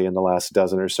 thankfully, in the last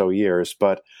dozen or so years,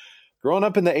 but growing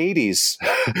up in the 80s,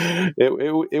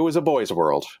 it was a boys'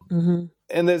 world. Mm-hmm.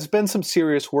 And there's been some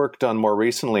serious work done more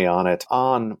recently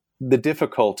on the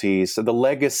difficulties, the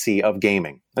legacy of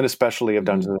gaming, and especially of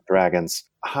Dungeons and Dragons,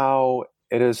 how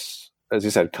it is, as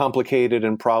you said, complicated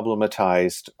and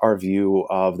problematized our view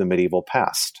of the medieval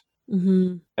past.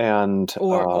 Mm-hmm. And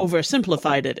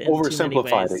oversimplified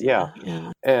it. Yeah.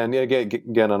 And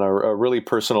again, on a really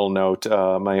personal note,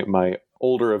 my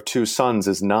older of two sons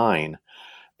is 9,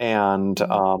 and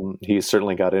he's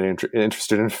certainly got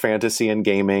interested in fantasy and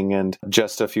gaming. And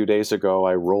just a few days ago,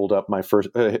 I rolled up my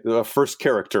first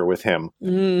character with him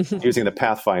using the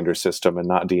Pathfinder system and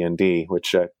not D&D,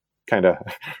 which kind of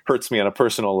hurts me on a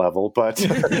personal level, but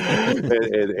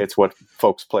it's what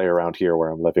folks play around here where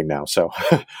I'm living now. So,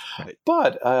 right.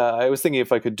 But I was thinking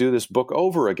if I could do this book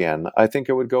over again, I think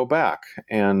I would go back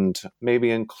and maybe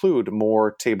include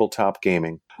more tabletop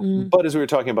gaming. But as we were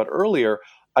talking about earlier,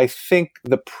 I think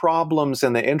the problems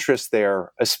and the interests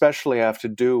there especially have to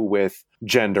do with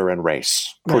gender and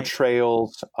race, right.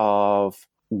 Portrayals of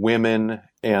women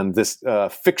and this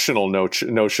fictional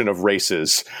notion of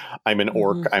races. I'm an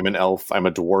orc, I'm an elf, I'm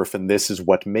a dwarf, and this is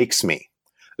what makes me.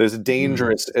 There's a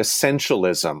dangerous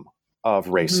essentialism of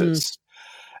races.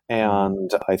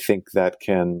 And I think that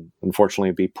can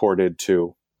unfortunately be ported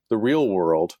to the real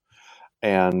world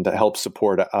and help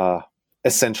support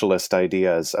essentialist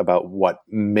ideas about what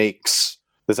makes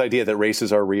this idea that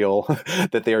races are real,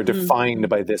 that they are defined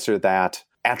by this or that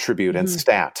attribute and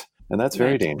stat. And that's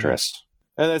very dangerous.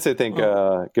 And that's, I think,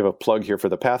 give a plug here for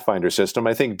the Pathfinder system.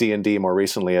 I think D&D more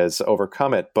recently has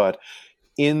overcome it, but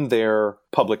in their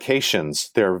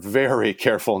publications, they're very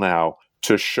careful now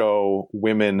to show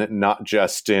women not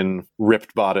just in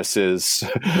ripped bodices,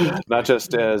 not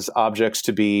just as objects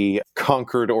to be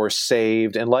conquered or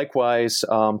saved, and likewise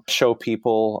show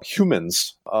people,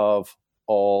 humans of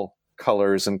all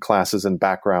colors and classes and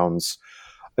backgrounds.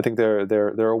 I think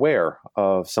they're aware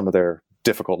of some of their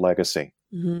difficult legacy.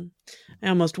 I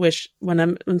almost wish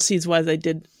when Seeds-wise I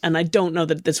did, and I don't know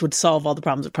that this would solve all the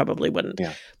problems, it probably wouldn't.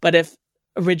 Yeah. But if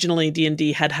originally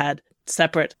D&D had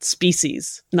separate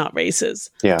species, not races,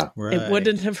 it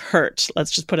wouldn't have hurt.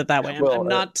 Let's just put it that way. I'm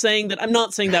not saying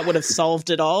that would have solved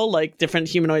it all, like different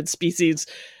humanoid species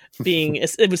being,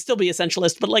 it would still be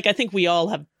essentialist, but like I think we all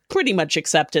have pretty much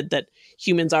accepted that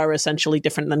humans are essentially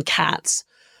different than cats.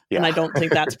 Yeah. And I don't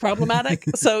think that's problematic.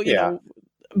 So, you know,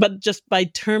 but just by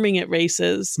terming it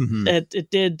races,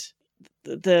 it did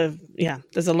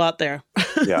there's a lot there.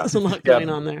 There's a lot going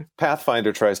on there.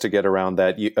 Pathfinder tries to get around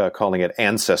that, calling it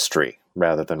ancestry,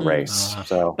 rather than race.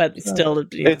 So, but still,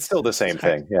 it's still the same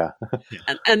thing. Yeah.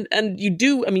 And you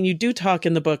do talk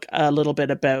in the book a little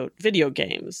bit about video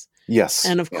games. Yes.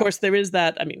 And of course there is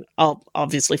that,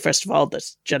 obviously, first of all,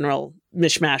 this general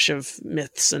mishmash of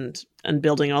myths and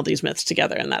building all these myths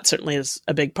together. And that certainly is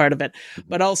a big part of it.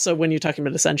 But also when you're talking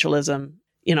about essentialism,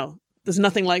 there's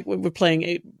nothing like we're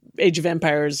playing Age of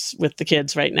Empires with the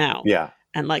kids right now. Yeah.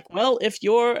 And well, if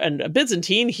you're a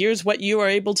Byzantine, here's what you are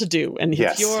able to do. And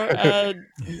if you're,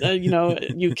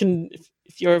 you can,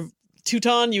 if you're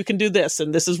Teuton, you can do this,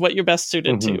 and this is what you're best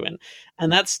suited to.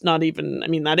 And that's not even,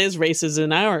 that is races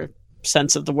in our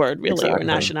sense of the word, really, or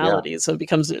nationalities. Yeah. So it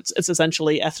becomes, it's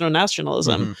essentially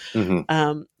ethno-nationalism,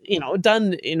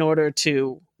 done in order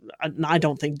to, I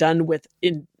don't think done with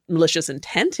malicious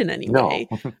intent in any way,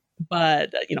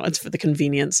 but, it's for the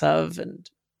convenience of, and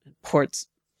ports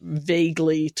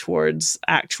vaguely towards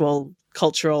actual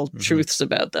cultural truths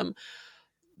about them,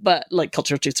 but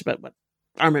cultural truths about what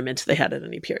armament they had at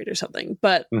any period or something.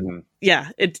 But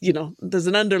there's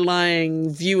an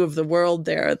underlying view of the world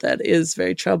there that is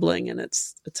very troubling, and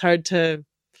it's hard to.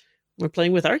 We're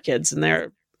playing with our kids, and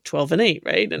they're 12 and 8,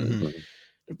 right? And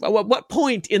what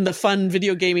point in the fun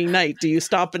video gaming night do you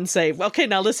stop and say, well, okay,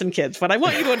 now listen, kids, what I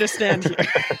want you to understand here?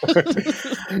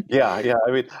 Yeah.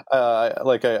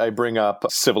 I bring up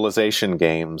civilization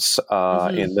games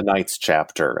in the Knights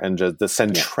chapter, and just the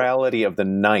centrality of the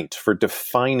knight for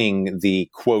defining the,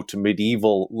 quote,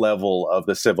 medieval level of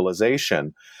the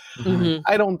civilization.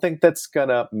 I don't think that's going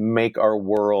to make our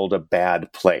world a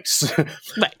bad place.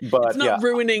 Right. But it's not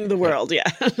ruining the world,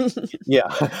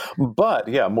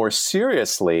 But more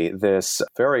seriously, this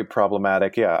very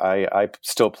problematic, I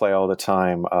still play all the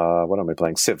time. What am I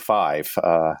playing? Civ 5.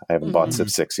 I haven't bought Civ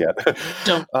 6 yet.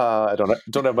 I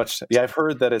don't have much. Yeah, I've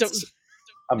heard that it's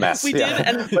a mess. We did,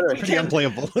 and pretty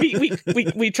unplayable.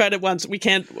 we tried it once. We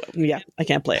can't. I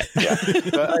can't play it.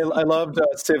 But I loved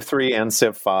Civ 3 and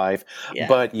Civ 5. Yeah.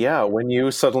 But when you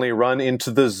suddenly run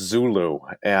into the Zulu,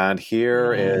 and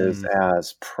here is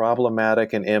as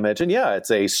problematic an image, and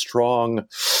it's a strong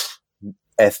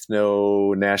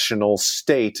ethno-national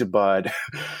state, but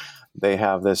they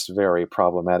have this very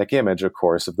problematic image, of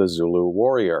course, of the Zulu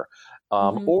warrior,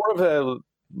 or of a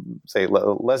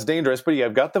less dangerous, but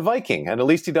you've got the Viking, and at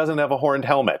least he doesn't have a horned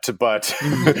helmet. But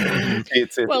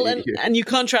and you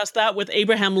contrast that with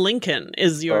Abraham Lincoln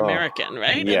is your American,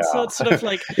 right? Yeah. And so it's sort of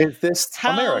like, is this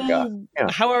America?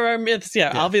 How are our myths?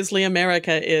 Obviously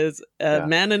America is a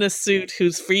man in a suit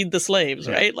who's freed the slaves,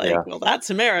 right? Well, that's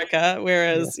America.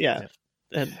 Whereas,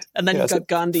 and then you've got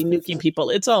Gandhi nuking people.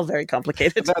 It's all very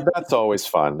complicated. That's always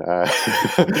fun.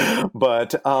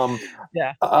 But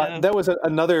that was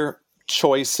another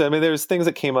choice. There's things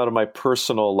that came out of my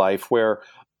personal life where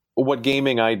what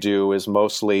gaming I do is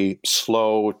mostly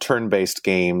slow turn-based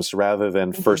games rather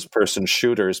than first-person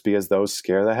shooters, because those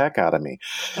scare the heck out of me.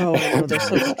 They're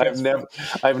so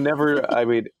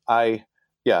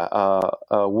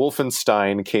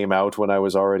Wolfenstein came out when I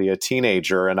was already a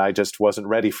teenager, and I just wasn't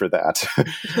ready for that,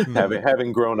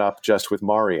 having grown up just with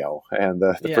Mario and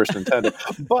the first Nintendo.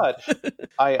 But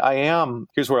I am,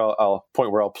 here's where I'll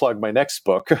plug my next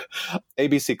book.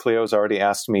 ABC-CLIO has already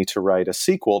asked me to write a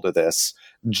sequel to this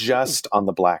just on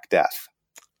the Black Death.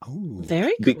 Oh,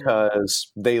 very cool.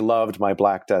 Because they loved my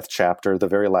Black Death chapter, the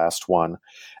very last one.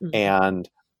 And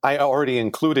I already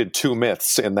included 2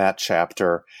 myths in that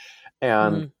chapter.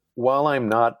 And while I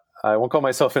won't call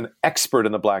myself an expert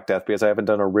in the Black Death because I haven't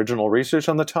done original research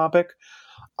on the topic,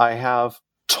 I have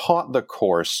taught the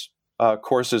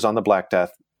courses on the Black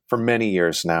Death for many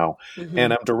years now.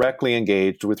 And I'm directly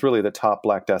engaged with really the top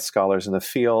Black Death scholars in the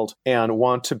field and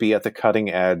want to be at the cutting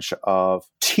edge of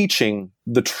teaching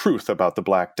the truth about the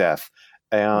Black Death.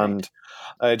 And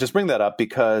I just bring that up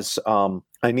because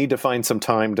I need to find some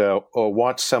time to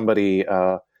watch somebody.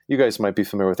 You guys might be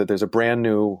familiar with it. There's a brand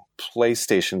new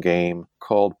PlayStation game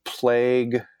called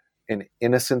Plague: An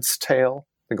Innocent's Tale.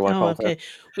 I think I want to call it that.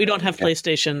 We don't have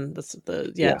PlayStation. But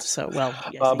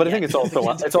I think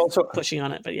it's also pushing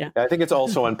on it. But I think it's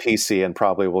also on PC and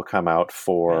probably will come out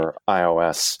for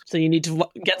iOS. So you need to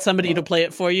get somebody to play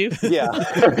it for you.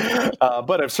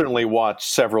 But I've certainly watched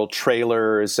several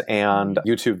trailers and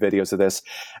YouTube videos of this,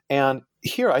 and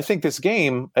here I think this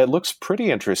game, it looks pretty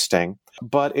interesting,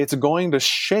 but it's going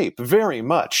to very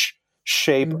much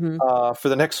shape for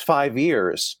the next 5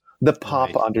 years the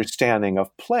pop understanding of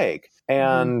plague.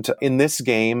 And in this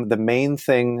game, the main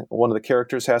thing one of the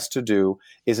characters has to do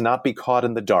is not be caught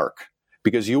in the dark,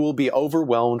 because you will be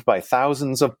overwhelmed by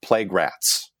thousands of plague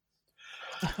rats.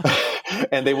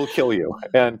 and they will kill you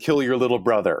and kill your little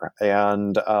brother.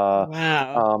 And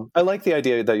Wow. I like the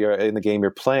idea that you're in the game,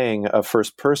 you're playing a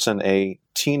first person, a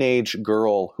teenage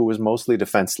girl who is mostly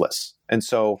defenseless. And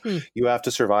so you have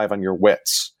to survive on your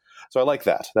wits. So I like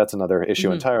that. That's another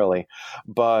issue entirely.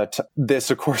 But this,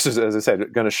 of course, is, as I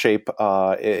said, going to shape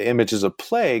images of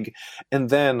plague. And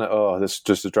then, this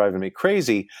just is driving me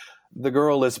crazy. The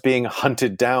girl is being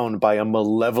hunted down by a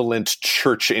malevolent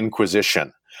church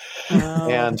inquisition. Oh,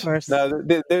 and of course. now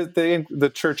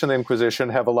the church and the Inquisition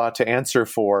have a lot to answer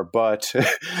for, but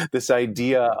this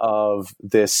idea of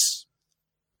this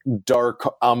dark,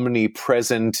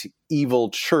 omnipresent, evil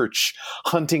church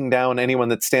hunting down anyone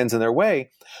that stands in their way,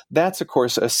 that's, of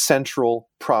course, a central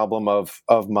problem of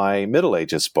my Middle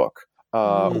Ages book,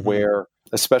 where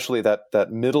especially that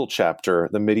middle chapter,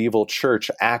 the medieval church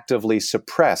actively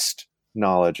suppressed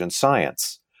knowledge and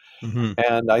science.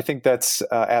 And I think that's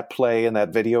at play in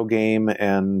that video game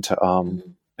and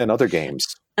other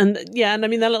games. And I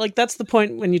mean that's the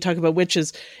point when you talk about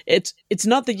witches. It's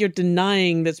not that you're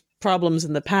denying there's problems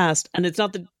in the past, and it's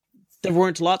not that there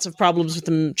weren't lots of problems with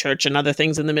the church and other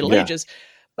things in the Middle Ages,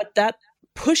 but that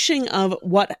pushing of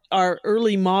what are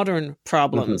early modern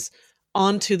problems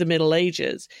onto the Middle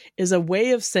Ages is a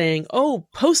way of saying,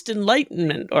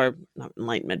 post-Enlightenment, or not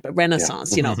Enlightenment, but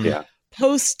Renaissance,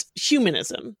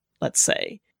 post-humanism, let's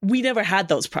say. We never had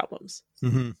those problems.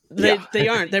 They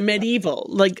aren't. They're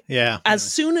medieval. As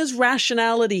soon as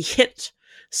rationality hit,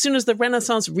 as soon as the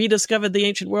Renaissance rediscovered the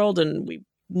ancient world and we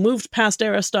moved past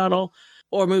Aristotle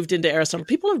or moved into Aristotle,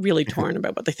 people are really torn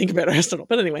about what they think about Aristotle.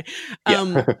 But anyway,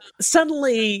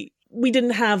 suddenly we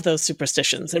didn't have those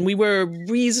superstitions and we were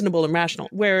reasonable and rational.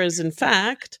 Whereas in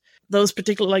fact, those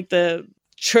particular, like the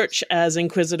church as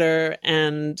inquisitor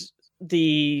and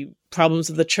the problems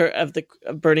of the church, of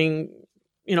burning,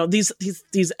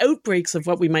 these outbreaks of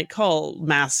what we might call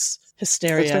mass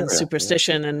hysteria and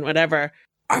superstition and whatever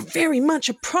are very much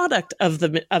a product of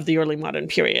the early modern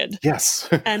period. Yes.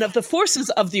 And of the forces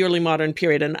of the early modern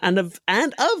period and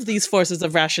of these forces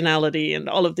of rationality and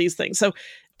all of these things. So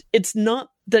it's not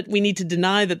that we need to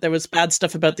deny that there was bad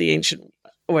stuff about the ancient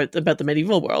or about the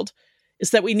medieval world.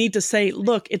 It's that we need to say,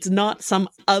 look, it's not some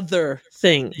other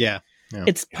thing. Yeah.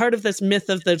 It's part of this myth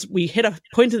of that we hit a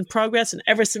point in progress, and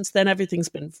ever since then, everything's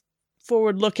been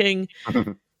forward-looking,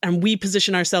 and we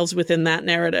position ourselves within that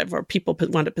narrative, or people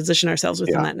want to position ourselves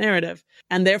within that narrative.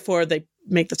 And therefore, they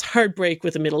make this hard break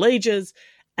with the Middle Ages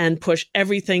and push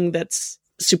everything that's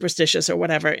superstitious or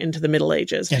whatever into the Middle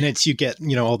Ages. And you get,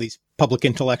 all these public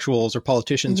intellectuals or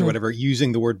politicians or whatever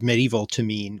using the word medieval to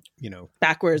mean,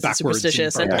 backwards and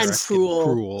superstitious and cruel.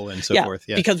 Cruel and so forth.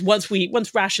 Yeah. Because once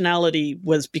rationality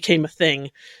became a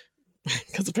thing,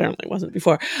 because apparently it wasn't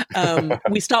before,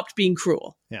 we stopped being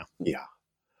cruel. Yeah. Yeah.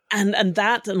 And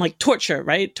that, and like torture,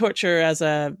 right? Torture as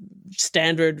a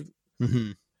standard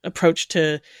approach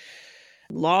to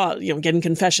law, getting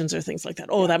confessions or things like that.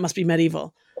 Oh, that must be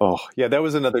medieval. Oh, yeah, that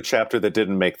was another chapter that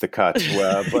didn't make the cut.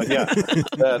 But yeah,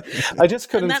 I just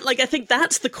couldn't. And I think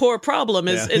that's the core problem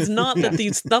is not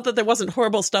that not that there wasn't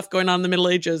horrible stuff going on in the Middle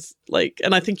Ages.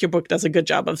 And I think your book does a good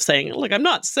job of saying, look, I'm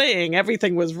not saying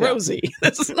everything was rosy.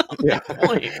 That's not the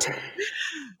point.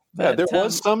 But, there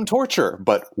was some torture,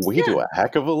 but we do a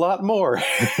heck of a lot more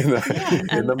in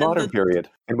the modern period.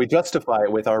 And we justify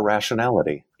it with our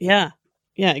rationality. Yeah.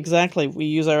 Yeah, exactly. We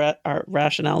use our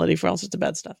rationality for all sorts of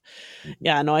bad stuff.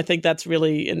 Yeah, no, I think that's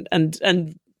really,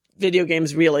 and video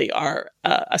games really are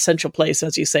a central place,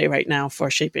 as you say, right now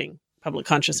for shaping public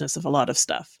consciousness of a lot of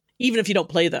stuff. Even if you don't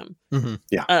play them,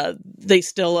 they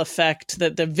still affect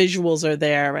that the visuals are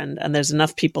there, and there's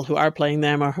enough people who are playing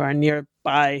them or who are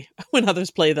nearby when others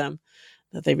play them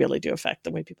that they really do affect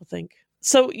the way people think.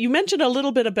 So you mentioned a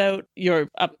little bit about your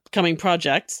upcoming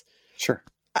projects. Sure.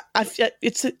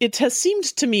 It has seemed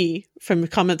to me from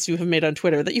comments you have made on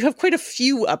Twitter that you have quite a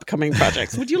few upcoming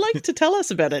projects. Would you like to tell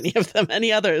us about any of them,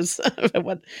 any others,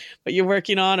 what you're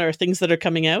working on or things that are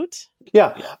coming out?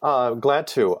 Yeah, glad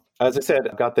to. As I said,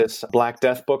 I've got this Black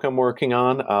Death book I'm working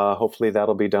on. Hopefully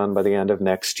that'll be done by the end of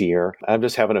next year. I'm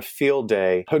just having a field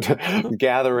day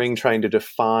gathering, trying to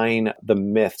define the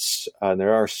myths.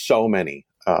 There are so many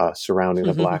surrounding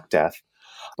the Black Death.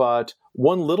 But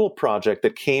one little project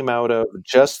that came out of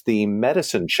just the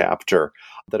medicine chapter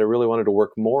that I really wanted to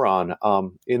work more on,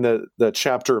 in the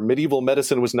chapter, Medieval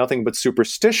Medicine Was Nothing But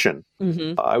Superstition,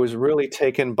 I was really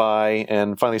taken by,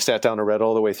 and finally sat down and read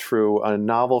all the way through, a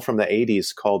novel from the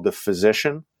 80s called The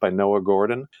Physician by Noah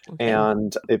Gordon. Okay.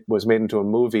 And it was made into a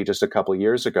movie just a couple of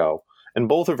years ago. And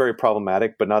both are very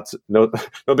problematic, but no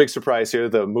big surprise here.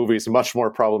 The movie is much more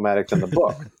problematic than the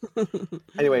book.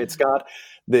 Anyway, it's got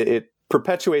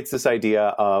perpetuates this idea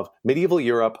of medieval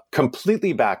Europe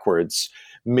completely backwards,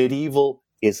 medieval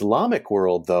Islamic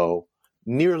world, though,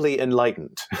 nearly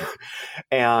enlightened.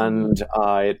 And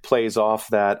it plays off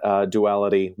that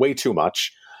duality way too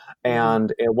much.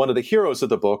 And one of the heroes of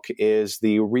the book is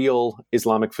the real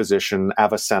Islamic physician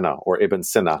Avicenna, or Ibn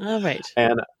Sina. Oh, right.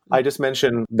 And I just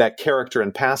mentioned that character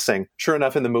in passing. Sure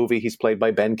enough, in the movie, he's played by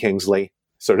Ben Kingsley,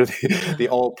 sort of the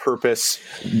all-purpose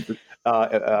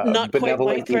not quite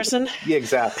white person. Yeah,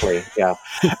 exactly. Yeah.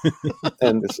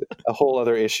 And it's a whole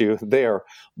other issue there.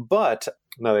 But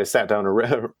now they sat down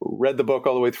and read the book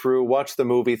all the way through, watched the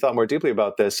movie, thought more deeply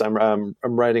about this. I'm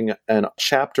writing a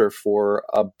chapter for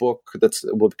a book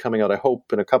will be coming out, I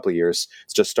hope, in a couple of years.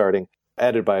 It's just starting,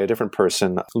 edited by a different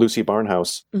person, Lucy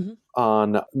Barnhouse,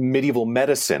 on medieval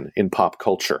medicine in pop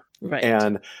culture. Right.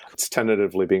 And it's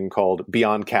tentatively being called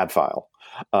Beyond Cadfile.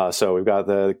 So we've got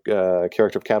the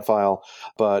character of Cadfile,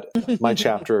 but my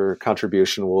chapter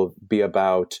contribution will be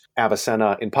about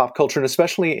Avicenna in pop culture, and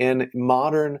especially in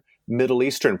modern Middle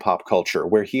Eastern pop culture,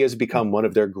 where he has become one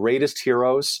of their greatest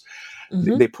heroes.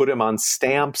 They put him on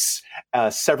stamps.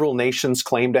 Several nations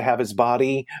claim to have his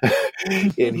body.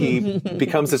 And he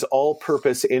becomes this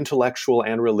all-purpose intellectual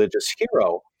and religious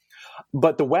hero.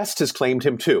 But the West has claimed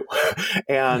him too.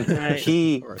 And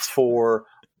he, for...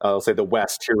 I'll say the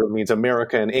West here means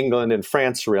America and England and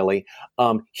France, really.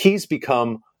 He's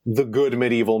become the good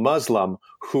medieval Muslim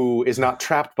who is not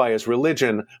trapped by his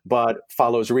religion, but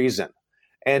follows reason.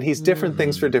 And he's different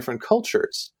things for different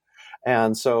cultures.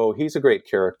 And so he's a great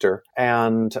character.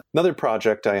 And another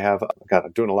project I have,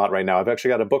 I'm doing a lot right now. I've actually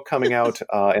got a book coming out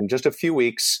in just a few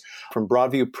weeks from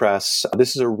Broadview Press.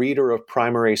 This is a reader of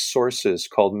primary sources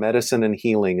called Medicine and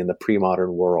Healing in the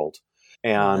Pre-Modern World.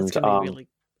 And that's gonna be really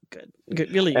good,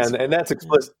 really useful. And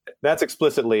that's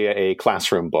explicitly a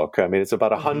classroom book. I mean, it's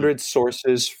about 100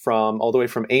 sources from all the way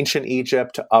from ancient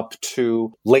Egypt up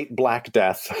to late Black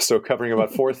Death, so covering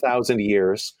about 4,000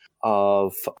 years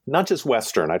of not just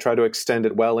Western. I try to extend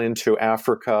it well into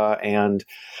Africa and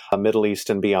Middle East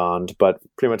and beyond, but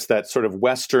pretty much that sort of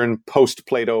Western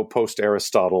post-Plato,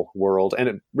 post-Aristotle world, and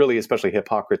it really especially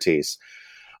Hippocrates.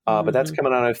 But that's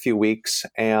coming out in a few weeks.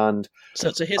 And so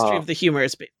it's a history of the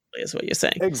humors, is what you're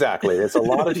saying. Exactly. It's a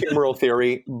lot of humoral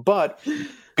theory, but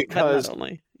because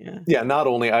not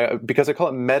only, because I call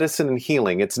it medicine and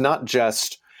healing. It's not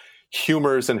just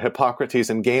humors and Hippocrates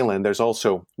and Galen. There's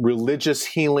also religious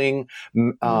healing,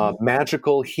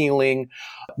 magical healing,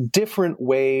 different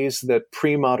ways that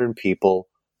pre-modern people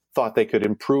thought they could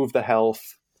improve the health,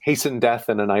 hasten death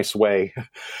in a nice way.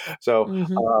 So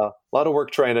a lot of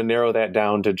work trying to narrow that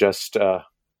down to just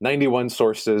 91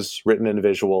 sources written in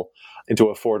visual into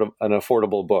an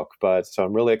affordable book. But so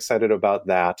I'm really excited about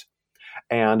that.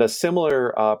 And a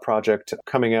similar project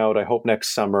coming out, I hope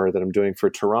next summer, that I'm doing for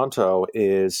Toronto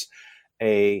is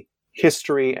a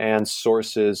history and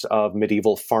sources of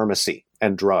medieval pharmacy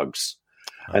and drugs.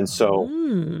 And so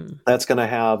that's going to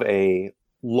have a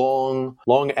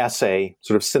long essay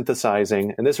sort of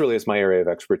synthesizing, and this really is my area of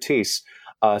expertise,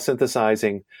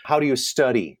 synthesizing how do you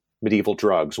study medieval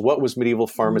drugs? What was medieval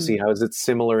pharmacy? How is it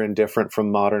similar and different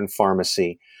from modern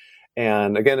pharmacy?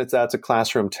 And again, that's a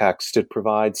classroom text. It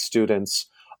provides students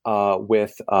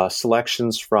with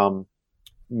selections from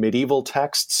medieval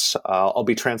texts. I'll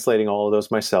be translating all of those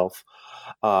myself,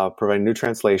 providing new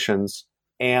translations,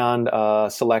 and a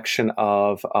selection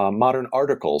of modern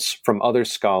articles from other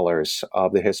scholars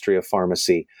of the history of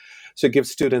pharmacy. So it gives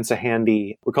students a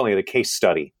handy, we're calling it a case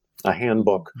study, a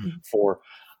handbook for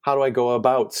how do I go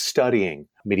about studying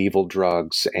medieval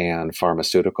drugs and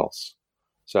pharmaceuticals.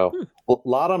 So a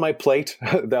lot on my plate.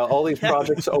 All these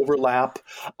projects overlap.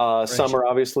 Some are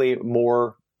obviously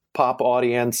more pop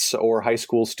audience or high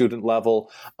school student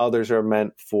level. Others are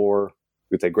meant for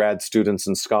grad students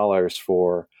and scholars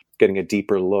for getting a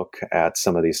deeper look at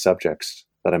some of these subjects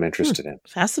that I'm interested in.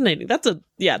 Fascinating. That's a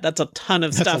ton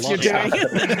of stuff you're doing.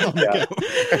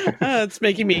 It's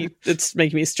making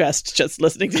me stressed just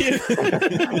listening to you.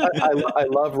 I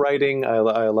love writing. I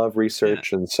love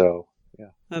research, and so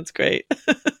that's great.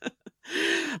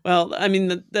 Well, I mean,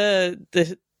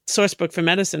 the source book for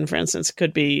medicine, for instance,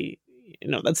 could be,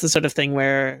 that's the sort of thing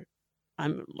where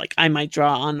I might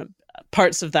draw on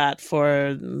parts of that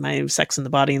for my Sex and the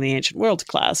Body in the Ancient World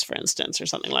class, for instance, or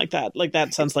something like that. Like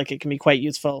that sounds like it can be quite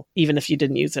useful, even if you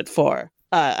didn't use it for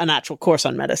an actual course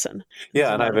on medicine.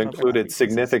 Yeah, and I've included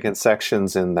significant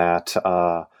sections in that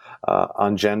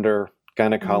on gender,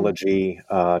 gynecology,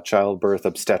 childbirth,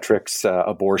 obstetrics,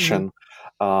 abortion,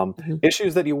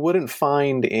 issues that you wouldn't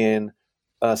find in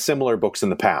similar books in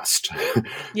the past.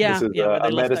 This is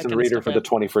a medicine reader for the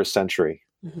 21st century.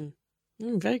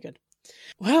 Very good.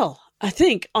 Well, I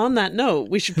think on that note,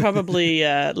 we should probably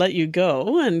let you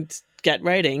go and get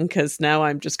writing, because now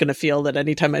I'm just going to feel that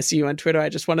anytime I see you on Twitter, I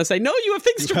just want to say, no, you have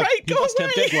things to write. Go must away.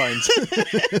 have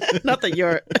deadlines. Not that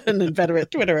you're an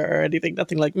inveterate Twitterer or anything,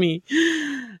 nothing like me.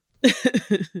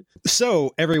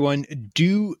 So, everyone,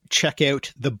 do check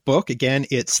out the book. Again,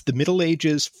 it's The Middle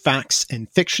Ages, Facts and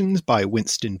Fictions by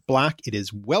Winston Black. It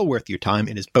is well worth your time.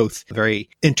 It is both very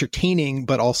entertaining,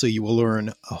 but also you will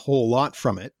learn a whole lot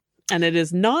from it. And it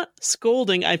is not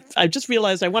scolding. I just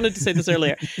realized I wanted to say this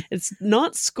earlier. It's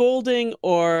not scolding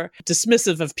or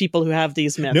dismissive of people who have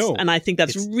these myths. No, and I think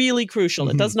that's really crucial.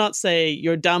 It does not say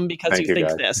you're dumb because you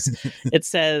think this. It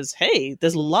says, hey,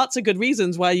 there's lots of good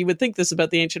reasons why you would think this about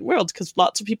the ancient world, because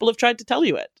lots of people have tried to tell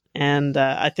you it. And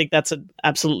I think that's an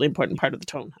absolutely important part of the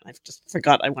tone. I just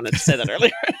forgot I wanted to say that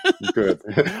earlier. Good.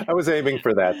 I was aiming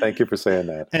for that. Thank you for saying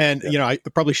that. And, I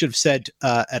probably should have said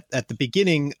at the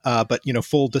beginning, but,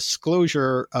 full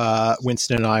disclosure,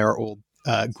 Winston and I are old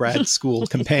grad school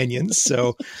companions.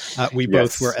 So we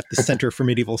both were at the Center for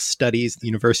Medieval Studies at the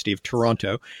University of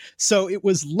Toronto. So it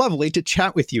was lovely to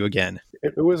chat with you again.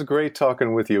 It was great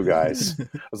talking with you guys. I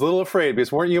was a little afraid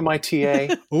because weren't you my TA?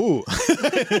 Ooh,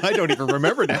 I don't even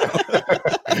remember now.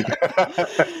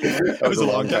 That was a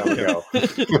long time ago.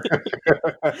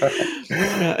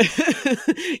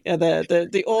 Yeah,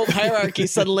 the old hierarchy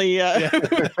suddenly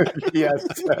yes,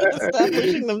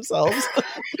 establishing themselves.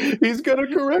 He's going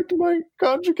to correct my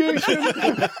conjugation.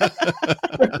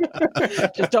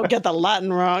 Just don't get the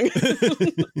Latin wrong.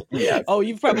 Yes. Oh,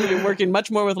 you've probably been working much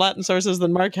more with Latin sources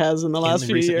than Mark has in the last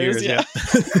few years. Yeah.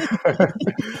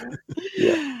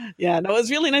 Yeah, no, it was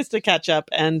really nice to catch up.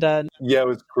 And yeah, it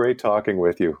was great talking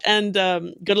with you. And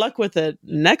good luck with the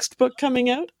next book coming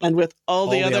out and with all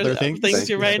the other things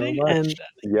you're writing, and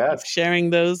sharing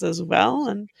those as well.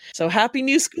 And so happy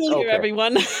new school year,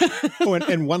 everyone.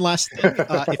 And one last thing,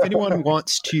 if anyone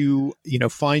wants to,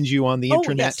 find you on the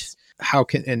internet, how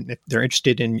can, and if they're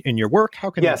interested in your work,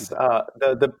 how can they do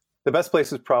that? The best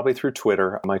place is probably through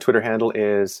Twitter. My Twitter handle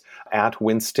is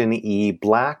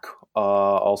 @WinstonEBlack.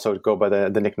 Also go by the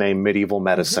nickname Medieval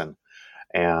Medicine.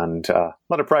 And a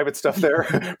lot of private stuff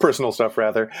there, personal stuff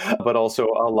rather, but also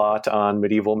a lot on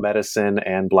medieval medicine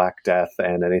and Black Death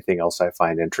and anything else I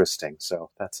find interesting.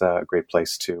 So that's a great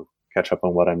place to catch up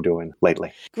on what I'm doing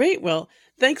lately. Great. Well,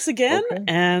 thanks again. Okay.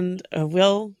 And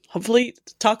we'll hopefully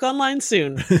talk online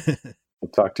soon. I'll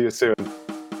talk to you soon.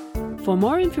 For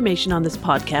more information on this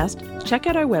podcast, check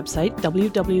out our website,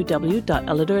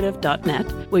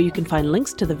 www.alliterative.net, where you can find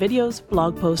links to the videos,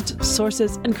 blog posts,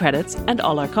 sources, and credits, and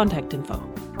all our contact info.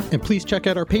 And please check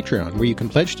out our Patreon, where you can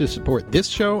pledge to support this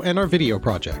show and our video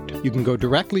project. You can go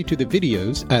directly to the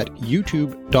videos at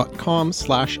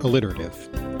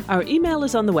youtube.com/alliterative. Our email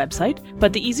is on the website,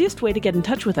 but the easiest way to get in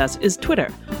touch with us is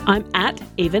Twitter. I'm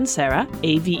 @Avensarah,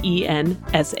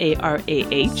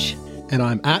 AVENSARAH. And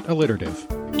I'm @alliterative.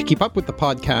 To keep up with the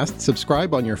podcast,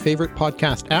 subscribe on your favorite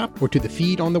podcast app or to the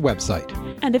feed on the website.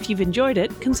 And if you've enjoyed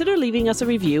it, consider leaving us a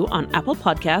review on Apple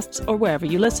Podcasts or wherever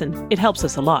you listen. It helps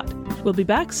us a lot. We'll be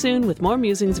back soon with more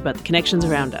musings about the connections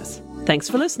around us. Thanks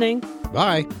for listening.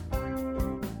 Bye.